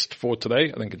 15th guest for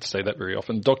today. I don't get to say that very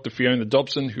often. Dr. Fiona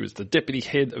Dobson, who is the Deputy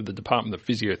Head of the Department of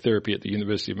Physiotherapy at the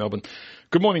University of Melbourne.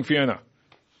 Good morning, Fiona.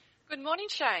 Good morning,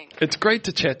 Shane. It's great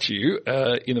to chat to you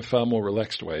in a far more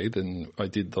relaxed way than I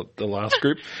did the last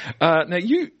group. Now,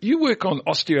 you work on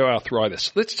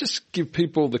osteoarthritis. Let's just give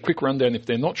people the quick rundown if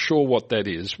they're not sure what that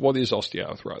is. What is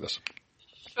osteoarthritis?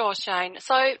 Sure, Shane.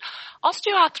 So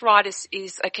osteoarthritis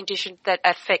is a condition that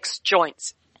affects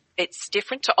joints. It's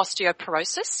different to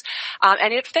osteoporosis,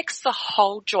 and it affects the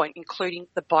whole joint, including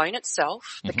the bone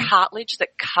itself, the cartilage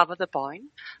that cover the bone,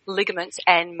 ligaments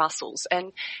and muscles.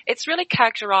 And it's really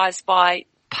characterized by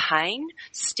pain,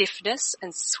 stiffness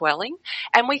and swelling.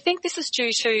 And we think this is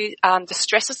due to the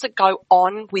stresses that go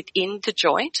on within the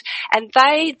joint, and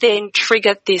they then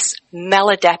trigger this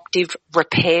maladaptive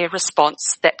repair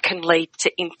response that can lead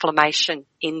to inflammation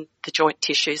in the joint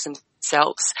tissues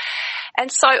themselves. And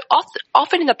so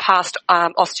often in the past,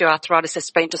 osteoarthritis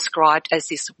has been described as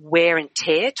this wear and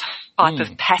tear type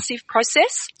of passive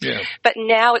process. Yeah. But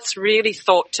now it's really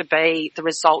thought to be the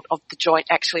result of the joint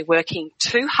actually working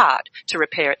too hard to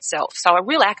repair itself. So a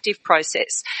real active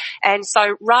process. And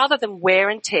so rather than wear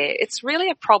and tear, it's really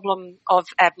a problem of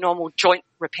abnormal joint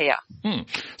repair.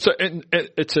 So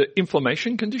it's an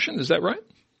inflammation condition, is that right?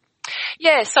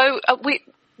 Yeah, so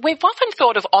We've often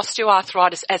thought of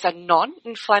osteoarthritis as a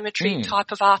non-inflammatory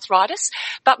type of arthritis,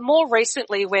 but more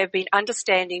recently we've been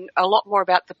understanding a lot more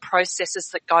about the processes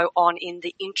that go on in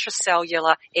the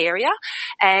intracellular area,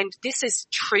 and this is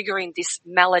triggering this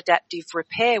maladaptive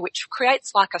repair, which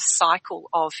creates like a cycle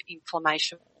of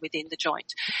inflammation within the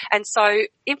joint. And so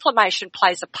inflammation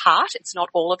plays a part. It's not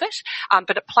all of it,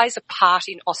 but it plays a part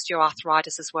in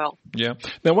osteoarthritis as well. Yeah.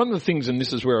 Now, one of the things, and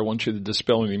this is where I want you to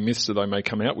dispel any myths that I may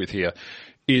come out with here,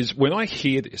 is when I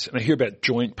hear this and I hear about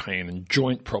joint pain and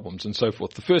joint problems and so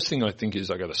forth, the first thing I think is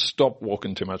I got to stop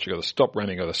walking too much, I got to stop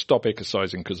running, I got to stop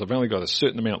exercising because I've only got a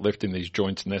certain amount left in these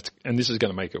joints, and this is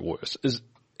going to make it worse. Is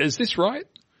this right?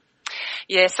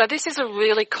 Yeah, so this is a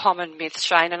really common myth,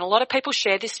 Shane, and a lot of people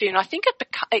share this view, and I think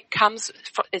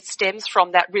it stems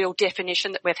from that real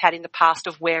definition that we've had in the past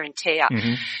of wear and tear,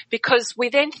 because we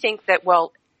then think that,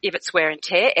 well, if it's wear and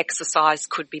tear, exercise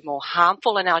could be more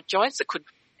harmful in our joints.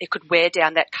 It could wear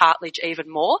down that cartilage even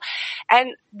more. And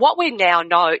what we now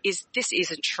know is this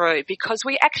isn't true, because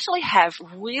we actually have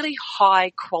really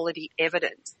high quality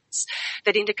evidence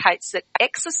that indicates that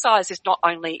exercise is not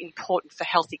only important for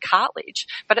healthy cartilage,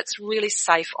 but it's really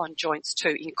safe on joints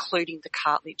too, including the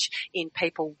cartilage in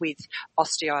people with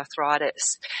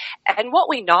osteoarthritis. And what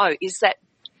we know is that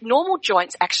normal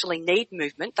joints actually need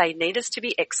movement. They need us to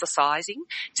be exercising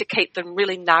to keep them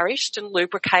really nourished and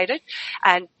lubricated,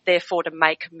 and therefore to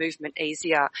make movement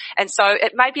easier. And so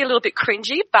it may be a little bit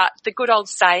cringy, but the good old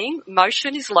saying,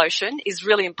 motion is lotion, is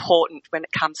really important when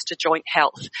it comes to joint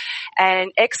health.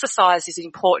 And exercise is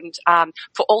important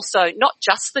for also not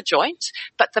just the joint,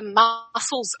 but the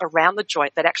muscles around the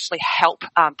joint that actually help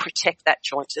protect that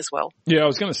joint as well. Yeah, I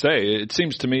was going to say, it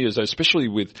seems to me as though, especially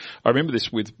I remember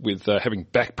this with having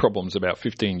back problems about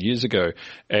 15 years ago,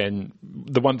 and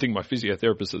the one thing my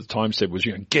physiotherapist at the time said was,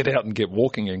 get out and get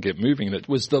walking and get moving, and it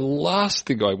was the last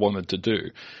thing I wanted to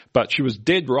do. But she was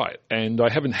dead right, and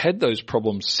I haven't had those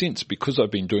problems since because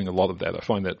I've been doing a lot of that. I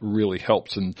find that really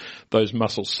helps, and those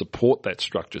muscles support that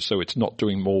structure, so it's not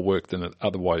doing more work than it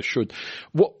otherwise should.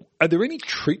 Are there any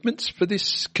treatments for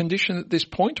this condition at this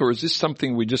point, or is this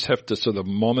something we just have to sort of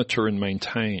monitor and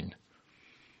maintain?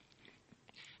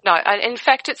 No, in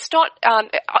fact, it's not.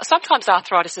 Sometimes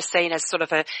arthritis is seen as sort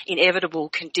of an inevitable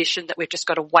condition that we've just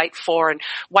got to wait for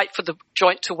the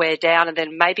joint to wear down, and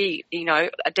then maybe,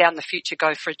 down the future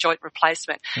go for a joint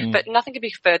replacement. But nothing can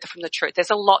be further from the truth. There's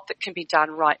a lot that can be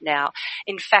done right now.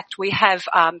 In fact, we have,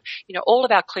 all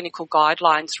of our clinical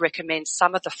guidelines recommend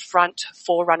some of the front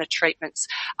forerunner treatments.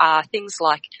 Things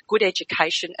like good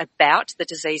education about the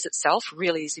disease itself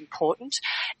really is important,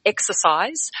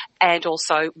 exercise, and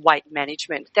also weight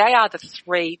management. They are the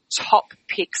three top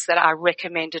picks that are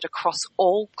recommended across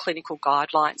all clinical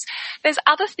guidelines. There's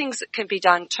other things that can be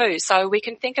done too. So we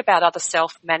can think about other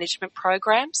self-management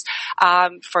programs.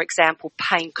 For example,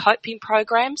 pain coping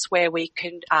programs where we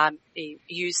can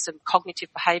use some cognitive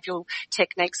behavioural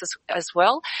techniques as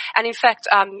well. And in fact,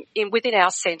 within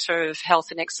our Centre of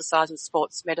Health and Exercise and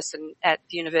Sports Medicine at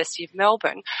the University of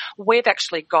Melbourne, we've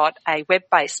actually got a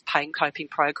web-based pain coping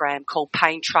program called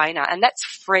Pain Trainer, and that's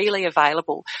freely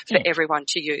available for everyone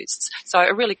to use. So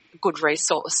a really good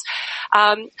resource.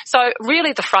 So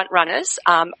really the front runners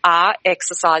are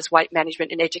exercise, weight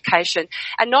management and education.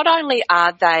 And not only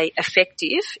are they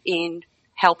effective in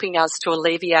helping us to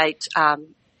alleviate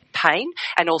pain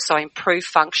and also improve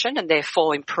function and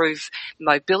therefore improve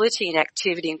mobility and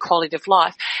activity and quality of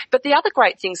life. But the other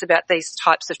great things about these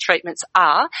types of treatments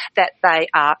are that they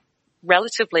are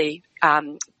relatively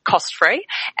cost-free,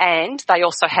 and they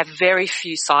also have very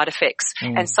few side effects.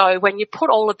 And so when you put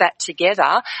all of that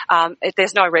together,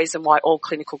 there's no reason why all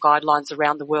clinical guidelines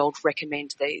around the world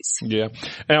recommend these. Yeah.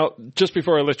 Now, just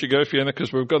before I let you go, Fiona,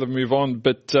 because we've got to move on,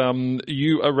 but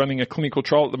you are running a clinical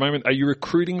trial at the moment. Are you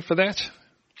recruiting for that?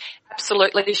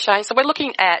 Absolutely, Shane. So we're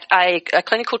looking at a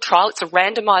clinical trial. It's a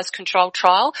randomised controlled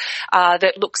trial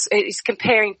that is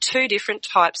comparing two different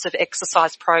types of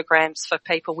exercise programs for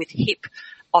people with hip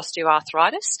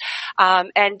osteoarthritis,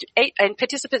 and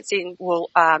participants they'll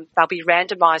be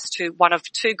randomised to one of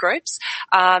two groups,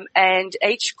 and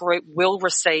each group will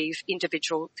receive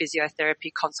individual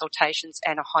physiotherapy consultations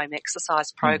and a home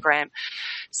exercise program.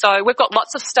 So we've got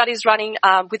lots of studies running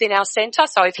within our centre.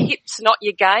 So if hips not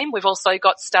your game, we've also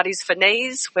got studies for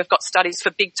knees, we've got studies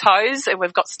for big toes, and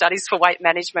we've got studies for weight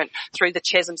management through the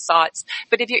Chesham sites.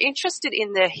 But if you're interested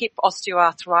in the hip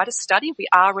osteoarthritis study, we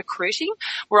are recruiting.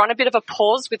 We're on a bit of a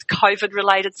pause with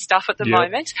COVID-related stuff at the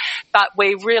moment, but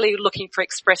we're really looking for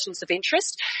expressions of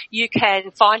interest. You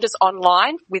can find us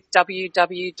online with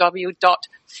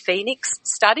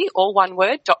www.phoenixstudy, all one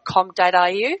word,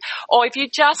 .com.au, or if you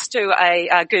just do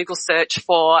a Google search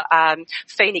for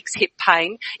Phoenix hip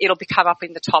pain, it'll come up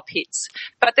in the top hits.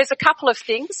 But there's a couple of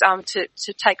things to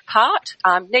take part.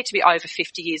 Need to be over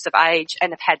 50 years of age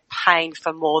and have had pain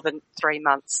for more than 3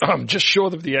 months. I'm just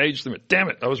short of the age limit. Damn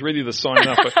it, I was ready to sign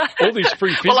up. All these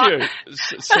free physio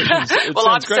sessions. Well,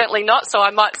 I'm certainly not, so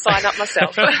I might sign up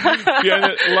myself.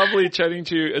 Fiona, lovely chatting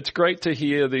to you. It's great to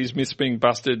hear these myths being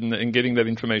busted and getting that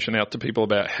information out to people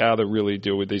about how to really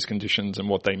deal with these conditions and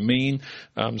what they mean,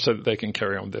 so that they can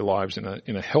carry on with their lives in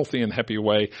a healthy and happy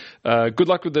way. Good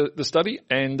luck with the study,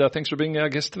 and thanks for being our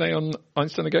guest today on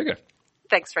Einstein A Go-Go.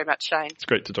 Thanks very much, Shane. It's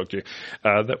great to talk to you.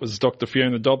 That was Dr.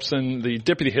 Fiona Dobson, the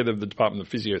Deputy Head of the Department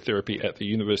of Physiotherapy at the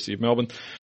University of Melbourne.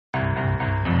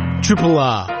 Triple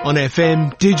R on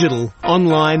FM, digital,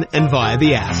 online and via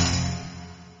the app.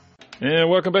 Yeah,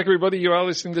 welcome back, everybody. You are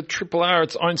listening to Triple R.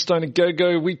 It's Einstein A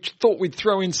Go-Go. We thought we'd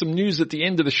throw in some news at the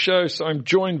end of the show, so I'm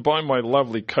joined by my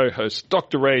lovely co-hosts,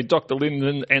 Dr. Ray, Dr.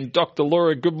 Lyndon, and Dr.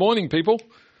 Laura. Good morning, people.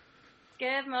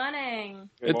 Good morning.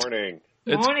 Good morning.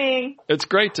 Morning. It's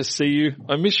great to see you.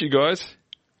 I miss you guys.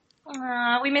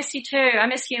 We miss you too. I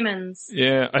miss humans.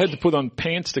 Yeah, I had to put on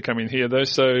pants to come in here, though,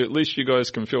 so at least you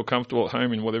guys can feel comfortable at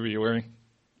home in whatever you're wearing.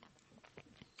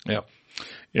 Yeah.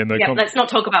 Yeah, let's not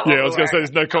talk about what I was going to say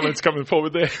there's no comments coming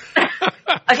forward there.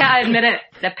 Okay, I admit it.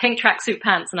 They're pink tracksuit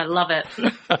pants and I love it.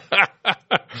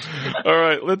 All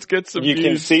right, let's get some You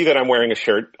can see that I'm wearing a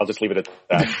shirt. I'll just leave it at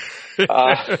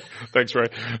that. Thanks, Ray.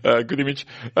 Good image.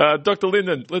 Dr.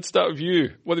 Lyndon, let's start with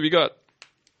you. What have you got?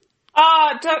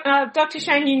 Dr.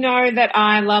 Shane, you know that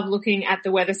I love looking at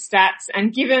the weather stats,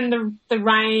 and given the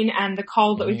rain and the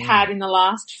cold that we've had in the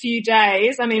last few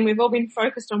days, I mean, we've all been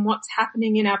focused on what's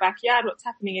happening in our backyard, what's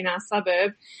happening in our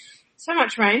suburb. So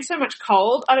much rain, so much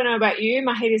cold. I don't know about you.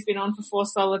 My heater's been on for 4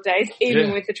 solid days,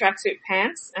 even with the tracksuit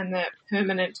pants and the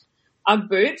permanent Ugg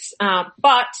boots.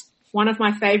 But one of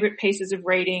my favourite pieces of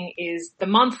reading is the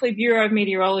monthly Bureau of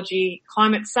Meteorology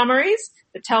climate summaries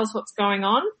that tells what's going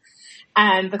on.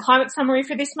 And the climate summary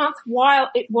for this month, while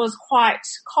it was quite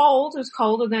cold, it was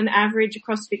colder than average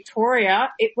across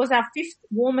Victoria, it was our 5th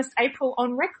warmest April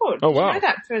on record. Oh, wow. Did you know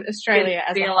that for Australia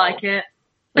as a whole? Like it.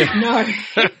 No,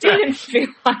 it didn't feel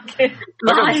like it.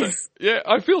 Nice. Yeah,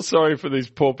 I feel sorry for these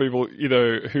poor people,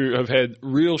 who have had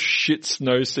real shit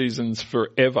snow seasons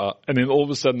forever, and then all of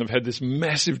a sudden have had this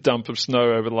massive dump of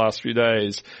snow over the last few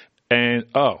days, and,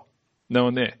 no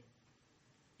one there.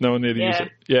 No one there to use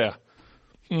it. Yeah.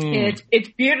 It's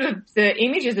beautiful. The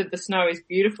images of the snow is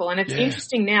beautiful, and it's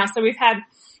interesting now. So it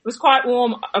was quite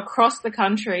warm across the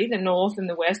country. The north and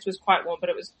the west was quite warm, but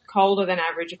it was colder than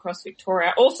average across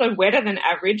Victoria. Also wetter than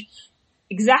average,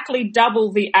 exactly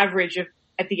double the average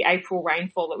at the April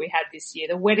rainfall that we had this year.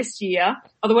 The wettest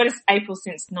April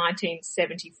since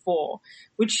 1974,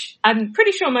 which I'm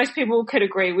pretty sure most people could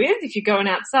agree with. If you're going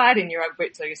outside in your Ugg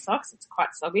boots or your socks, it's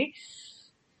quite soggy.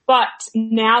 But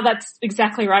now that's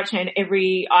exactly right, Shane.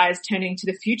 Every eye is turning to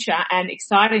the future. And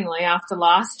excitingly, after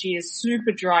last year's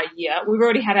super dry year, we've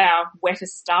already had our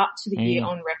wettest start to the year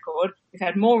on record. We've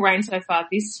had more rain so far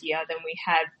this year than we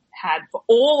had for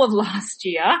all of last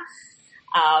year.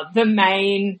 The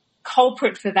main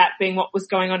culprit for that being what was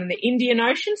going on in the Indian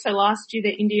Ocean. So last year,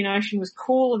 the Indian Ocean was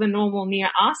cooler than normal near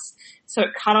us, so it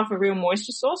cut off a real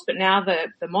moisture source. But now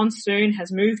the monsoon has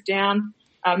moved down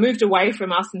moved away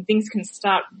from us and things can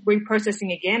start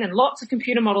reprocessing again. And lots of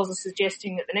computer models are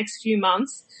suggesting that the next few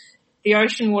months, the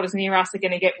ocean waters near us are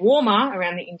going to get warmer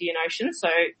around the Indian Ocean. So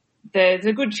there's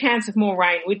a good chance of more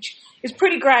rain, which is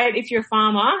pretty great if you're a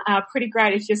farmer, pretty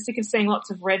great if you're sick of seeing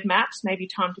lots of red maps, maybe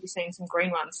time to be seeing some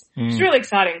green ones. It's really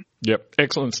exciting. Yep,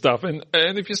 excellent stuff. And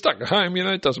if you're stuck at home,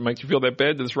 it doesn't make you feel that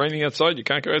bad that it's raining outside. You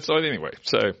can't go outside anyway.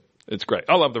 So it's great.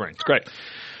 I love the rain. It's great.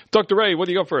 Dr. Ray, what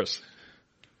do you got for us?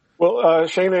 Well,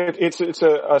 Shane, it's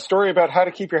a story about how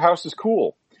to keep your houses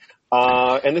cool.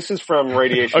 And this is from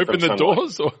radiation. Open the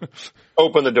doors? Or?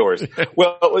 Open the doors.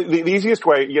 Well, the easiest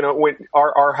way, when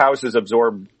our houses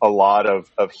absorb a lot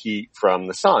of heat from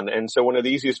the sun. And so one of the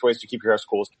easiest ways to keep your house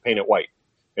cool is to paint it white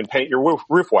and paint your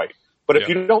roof white. But if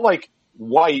you don't like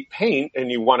white paint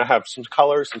and you want to have some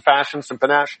color, some fashion, some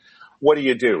panache, what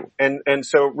do? And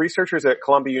so researchers at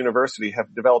Columbia University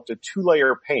have developed a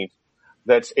 2-layer paint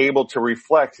that's able to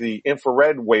reflect the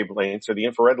infrared wavelengths or the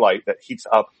infrared light that heats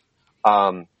up,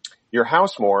 your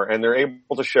house more, and they're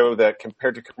able to show that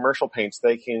compared to commercial paints,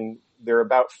 they're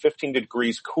about 15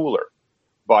 degrees cooler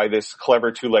by this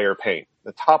clever 2-layer paint.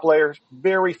 The top layer,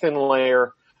 very thin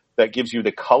layer that gives you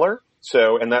the color.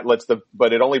 So, and that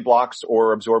but it only blocks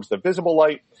or absorbs the visible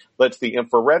light, lets the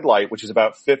infrared light, which is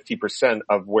about 50%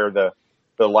 of where the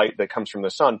light that comes from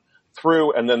the sun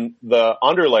through. And then the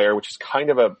underlayer, which is kind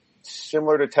of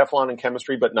similar to Teflon in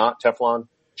chemistry, but not Teflon,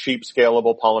 cheap,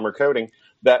 scalable polymer coating,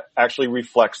 that actually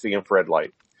reflects the infrared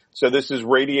light. So this is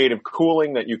radiative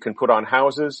cooling that you can put on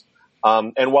houses.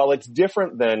 And while it's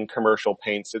different than commercial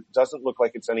paints, it doesn't look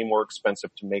like it's any more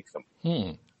expensive to make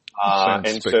them.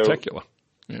 Sounds spectacular.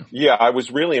 Yeah, I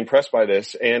was really impressed by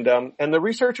this. And the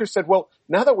researchers said, well,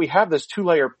 now that we have this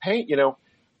 2-layer paint,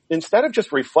 instead of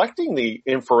just reflecting the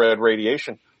infrared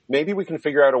radiation, maybe we can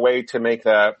figure out a way to make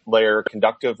that layer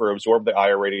conductive or absorb the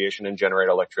IR radiation and generate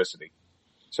electricity.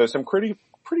 So some pretty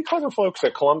clever folks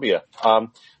at Columbia. I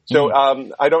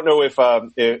don't know if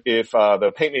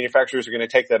the paint manufacturers are going to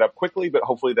take that up quickly, but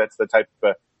hopefully that's the type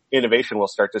of innovation we'll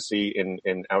start to see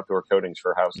in outdoor coatings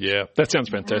for houses. Yeah, that sounds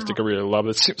fantastic. Wow. I really love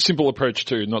it. Simple approach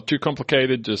too, not too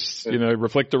complicated. Just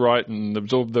reflect the right and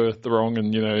absorb the wrong,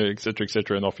 and et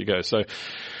cetera, and off you go. So,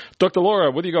 Dr.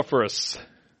 Laura, what do you got for us?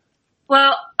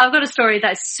 Well, I've got a story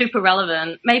that's super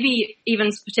relevant, maybe even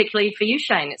particularly for you,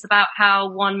 Shane. It's about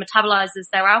how one metabolizes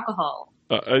their alcohol.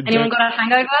 Anyone got a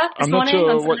hangover this morning?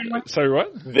 I'm not sure. Sorry,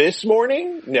 what? This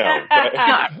morning? No.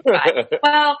 No, right.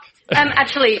 Well,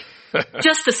 actually,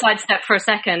 just to sidestep for a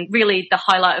second, really the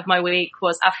highlight of my week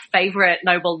was our favorite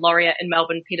Nobel laureate in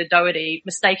Melbourne, Peter Doherty,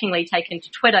 mistakenly taken to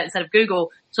Twitter instead of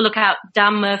Google to look out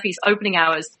Dan Murphy's opening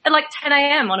hours at like 10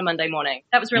 a.m. on a Monday morning.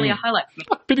 That was really a highlight for me.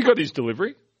 But he got his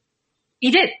delivery. He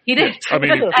did. Yeah. I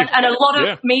mean, and a lot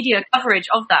of media coverage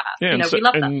of that. Yeah, we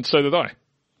love that. And so did I.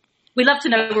 We love to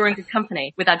know we're in good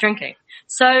company with our drinking.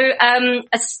 So,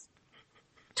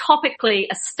 topically,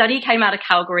 a study came out of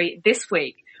Calgary this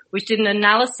week, which did an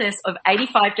analysis of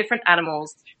 85 different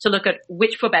animals to look at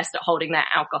which were best at holding their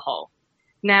alcohol.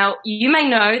 Now, you may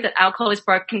know that alcohol is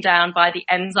broken down by the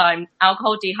enzyme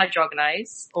alcohol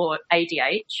dehydrogenase, or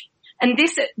ADH. And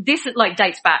this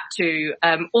dates back to,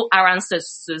 our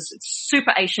ancestors'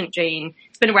 super ancient gene.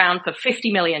 It's been around for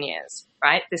 50 million years,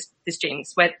 right? This gene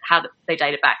is how they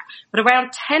date it back. But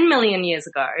around 10 million years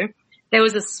ago, there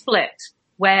was a split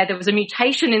where there was a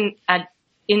mutation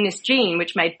in this gene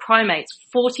which made primates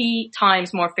 40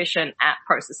 times more efficient at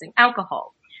processing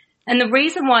alcohol. And the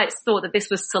reason why it's thought that this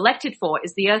was selected for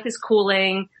is the earth is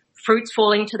cooling, fruits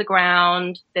falling to the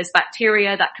ground, there's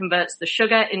bacteria that converts the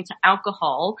sugar into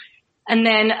alcohol. And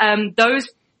then, those,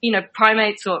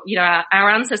 primates or, our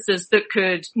ancestors that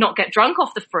could not get drunk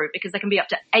off the fruit because there can be up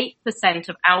to 8%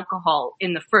 of alcohol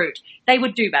in the fruit, they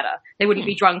would do better. They wouldn't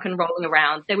be drunk and rolling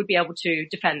around. They would be able to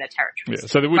defend their territories. Yeah,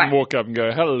 so they wouldn't walk up and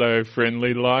go, hello,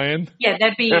 friendly lion. Yeah,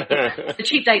 the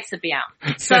cheap dates would be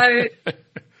out. So,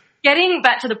 getting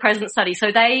back to the present study, so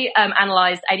they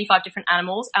analyzed 85 different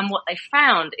animals, and what they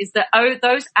found is that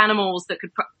those animals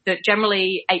that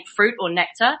generally ate fruit or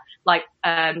nectar, like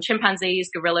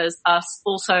chimpanzees, gorillas, us,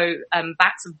 also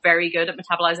bats are very good at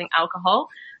metabolizing alcohol.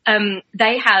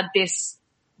 They had this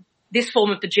form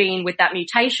of the gene with that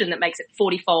mutation that makes it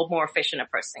 40-fold more efficient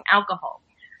at processing alcohol.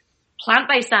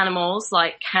 Plant-based animals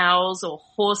like cows or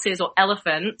horses or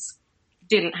elephants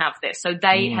didn't have this. So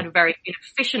they had a very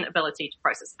inefficient ability to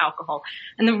process alcohol.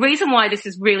 And the reason why this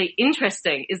is really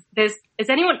interesting is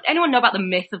anyone know about the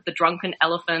myth of the drunken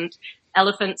elephant?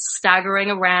 Elephants staggering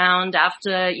around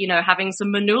after, having some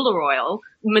manula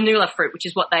fruit, which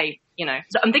is what they,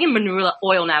 so I'm thinking manula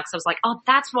oil now because I was like, oh,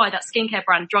 that's why that skincare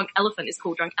brand Drunk Elephant is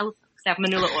called Drunk Elephant, because they have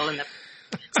manula oil in them.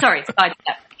 Sorry, side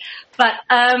step. But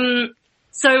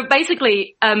so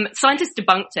basically, scientists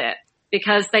debunked it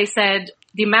because they said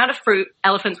the amount of fruit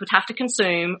elephants would have to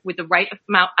consume with the rate of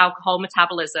alcohol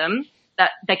metabolism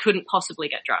that they couldn't possibly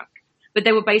get drunk. But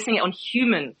they were basing it on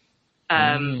human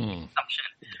consumption.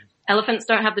 Elephants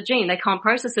don't have the gene. They can't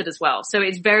process it as well. So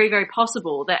it's very, very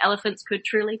possible that elephants could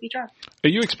truly be drunk. Are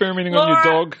you experimenting on your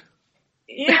dog?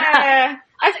 Yeah.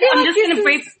 I feel I'm just going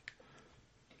to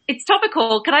it's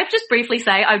topical. Can I just briefly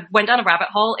say I went down a rabbit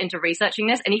hole into researching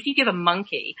this, and if you give a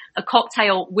monkey a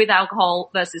cocktail with alcohol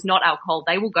versus not alcohol,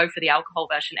 they will go for the alcohol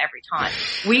version every time.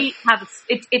 We have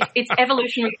it's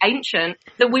evolutionary ancient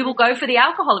that we will go for the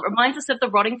alcohol. It reminds us of the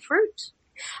rotting fruit.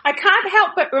 I can't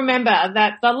help but remember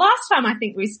that the last time I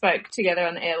think we spoke together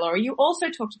on the air, Laura, you also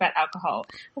talked about alcohol.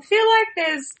 I feel like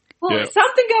there's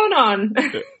something going on.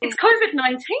 It's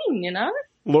COVID-19, you know?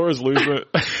 Laura's losing it.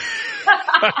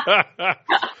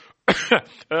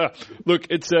 Look,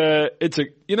 it's a,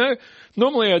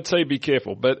 normally I'd say be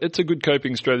careful, but it's a good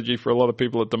coping strategy for a lot of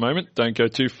people at the moment. Don't go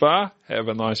too far. Have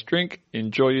a nice drink.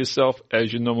 Enjoy yourself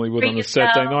as you normally would on a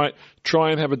Saturday night. Try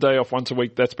and have a day off once a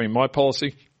week. That's been my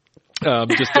policy.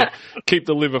 Just to keep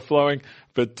the liver flowing,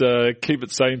 but keep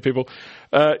it sane, people.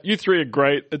 You three are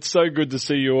great. It's so good to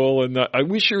see you all, and I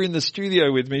wish you were in the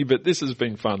studio with me, but this has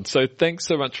been fun. So thanks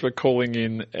so much for calling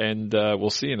in, and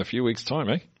we'll see you in a few weeks' time,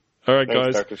 eh? All right, Thanks,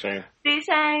 guys. Dr. Shane. See you,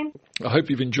 Shane. I hope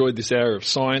you've enjoyed this hour of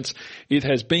science. It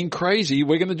has been crazy.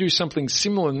 We're going to do something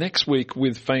similar next week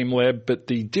with FameLab, but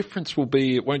the difference will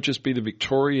be it won't just be the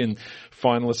Victorian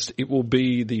finalists. It will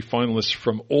be the finalists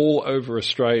from all over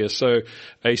Australia. So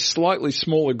a slightly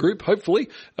smaller group, hopefully,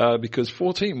 because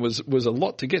 14 was a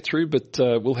lot to get through, but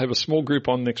we'll have a small group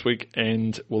on next week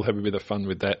and we'll have a bit of fun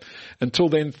with that. Until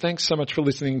then, thanks so much for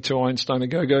listening to Einstein A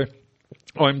Go-Go.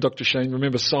 I'm Dr. Shane.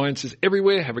 Remember, science is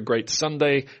everywhere. Have a great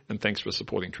Sunday, and thanks for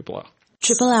supporting Triple R.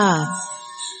 Triple R.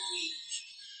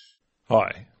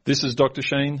 Hi, this is Dr.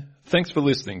 Shane. Thanks for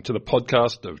listening to the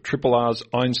podcast of Triple R's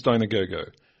Einstein A Go-Go,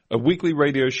 a weekly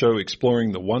radio show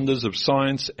exploring the wonders of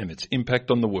science and its impact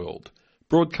on the world.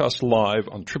 Broadcast live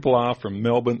on Triple R from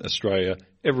Melbourne, Australia,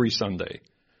 every Sunday.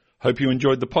 Hope you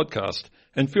enjoyed the podcast,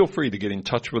 and feel free to get in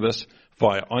touch with us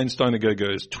via Einstein A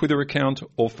Go-Go's Twitter account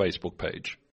or Facebook page.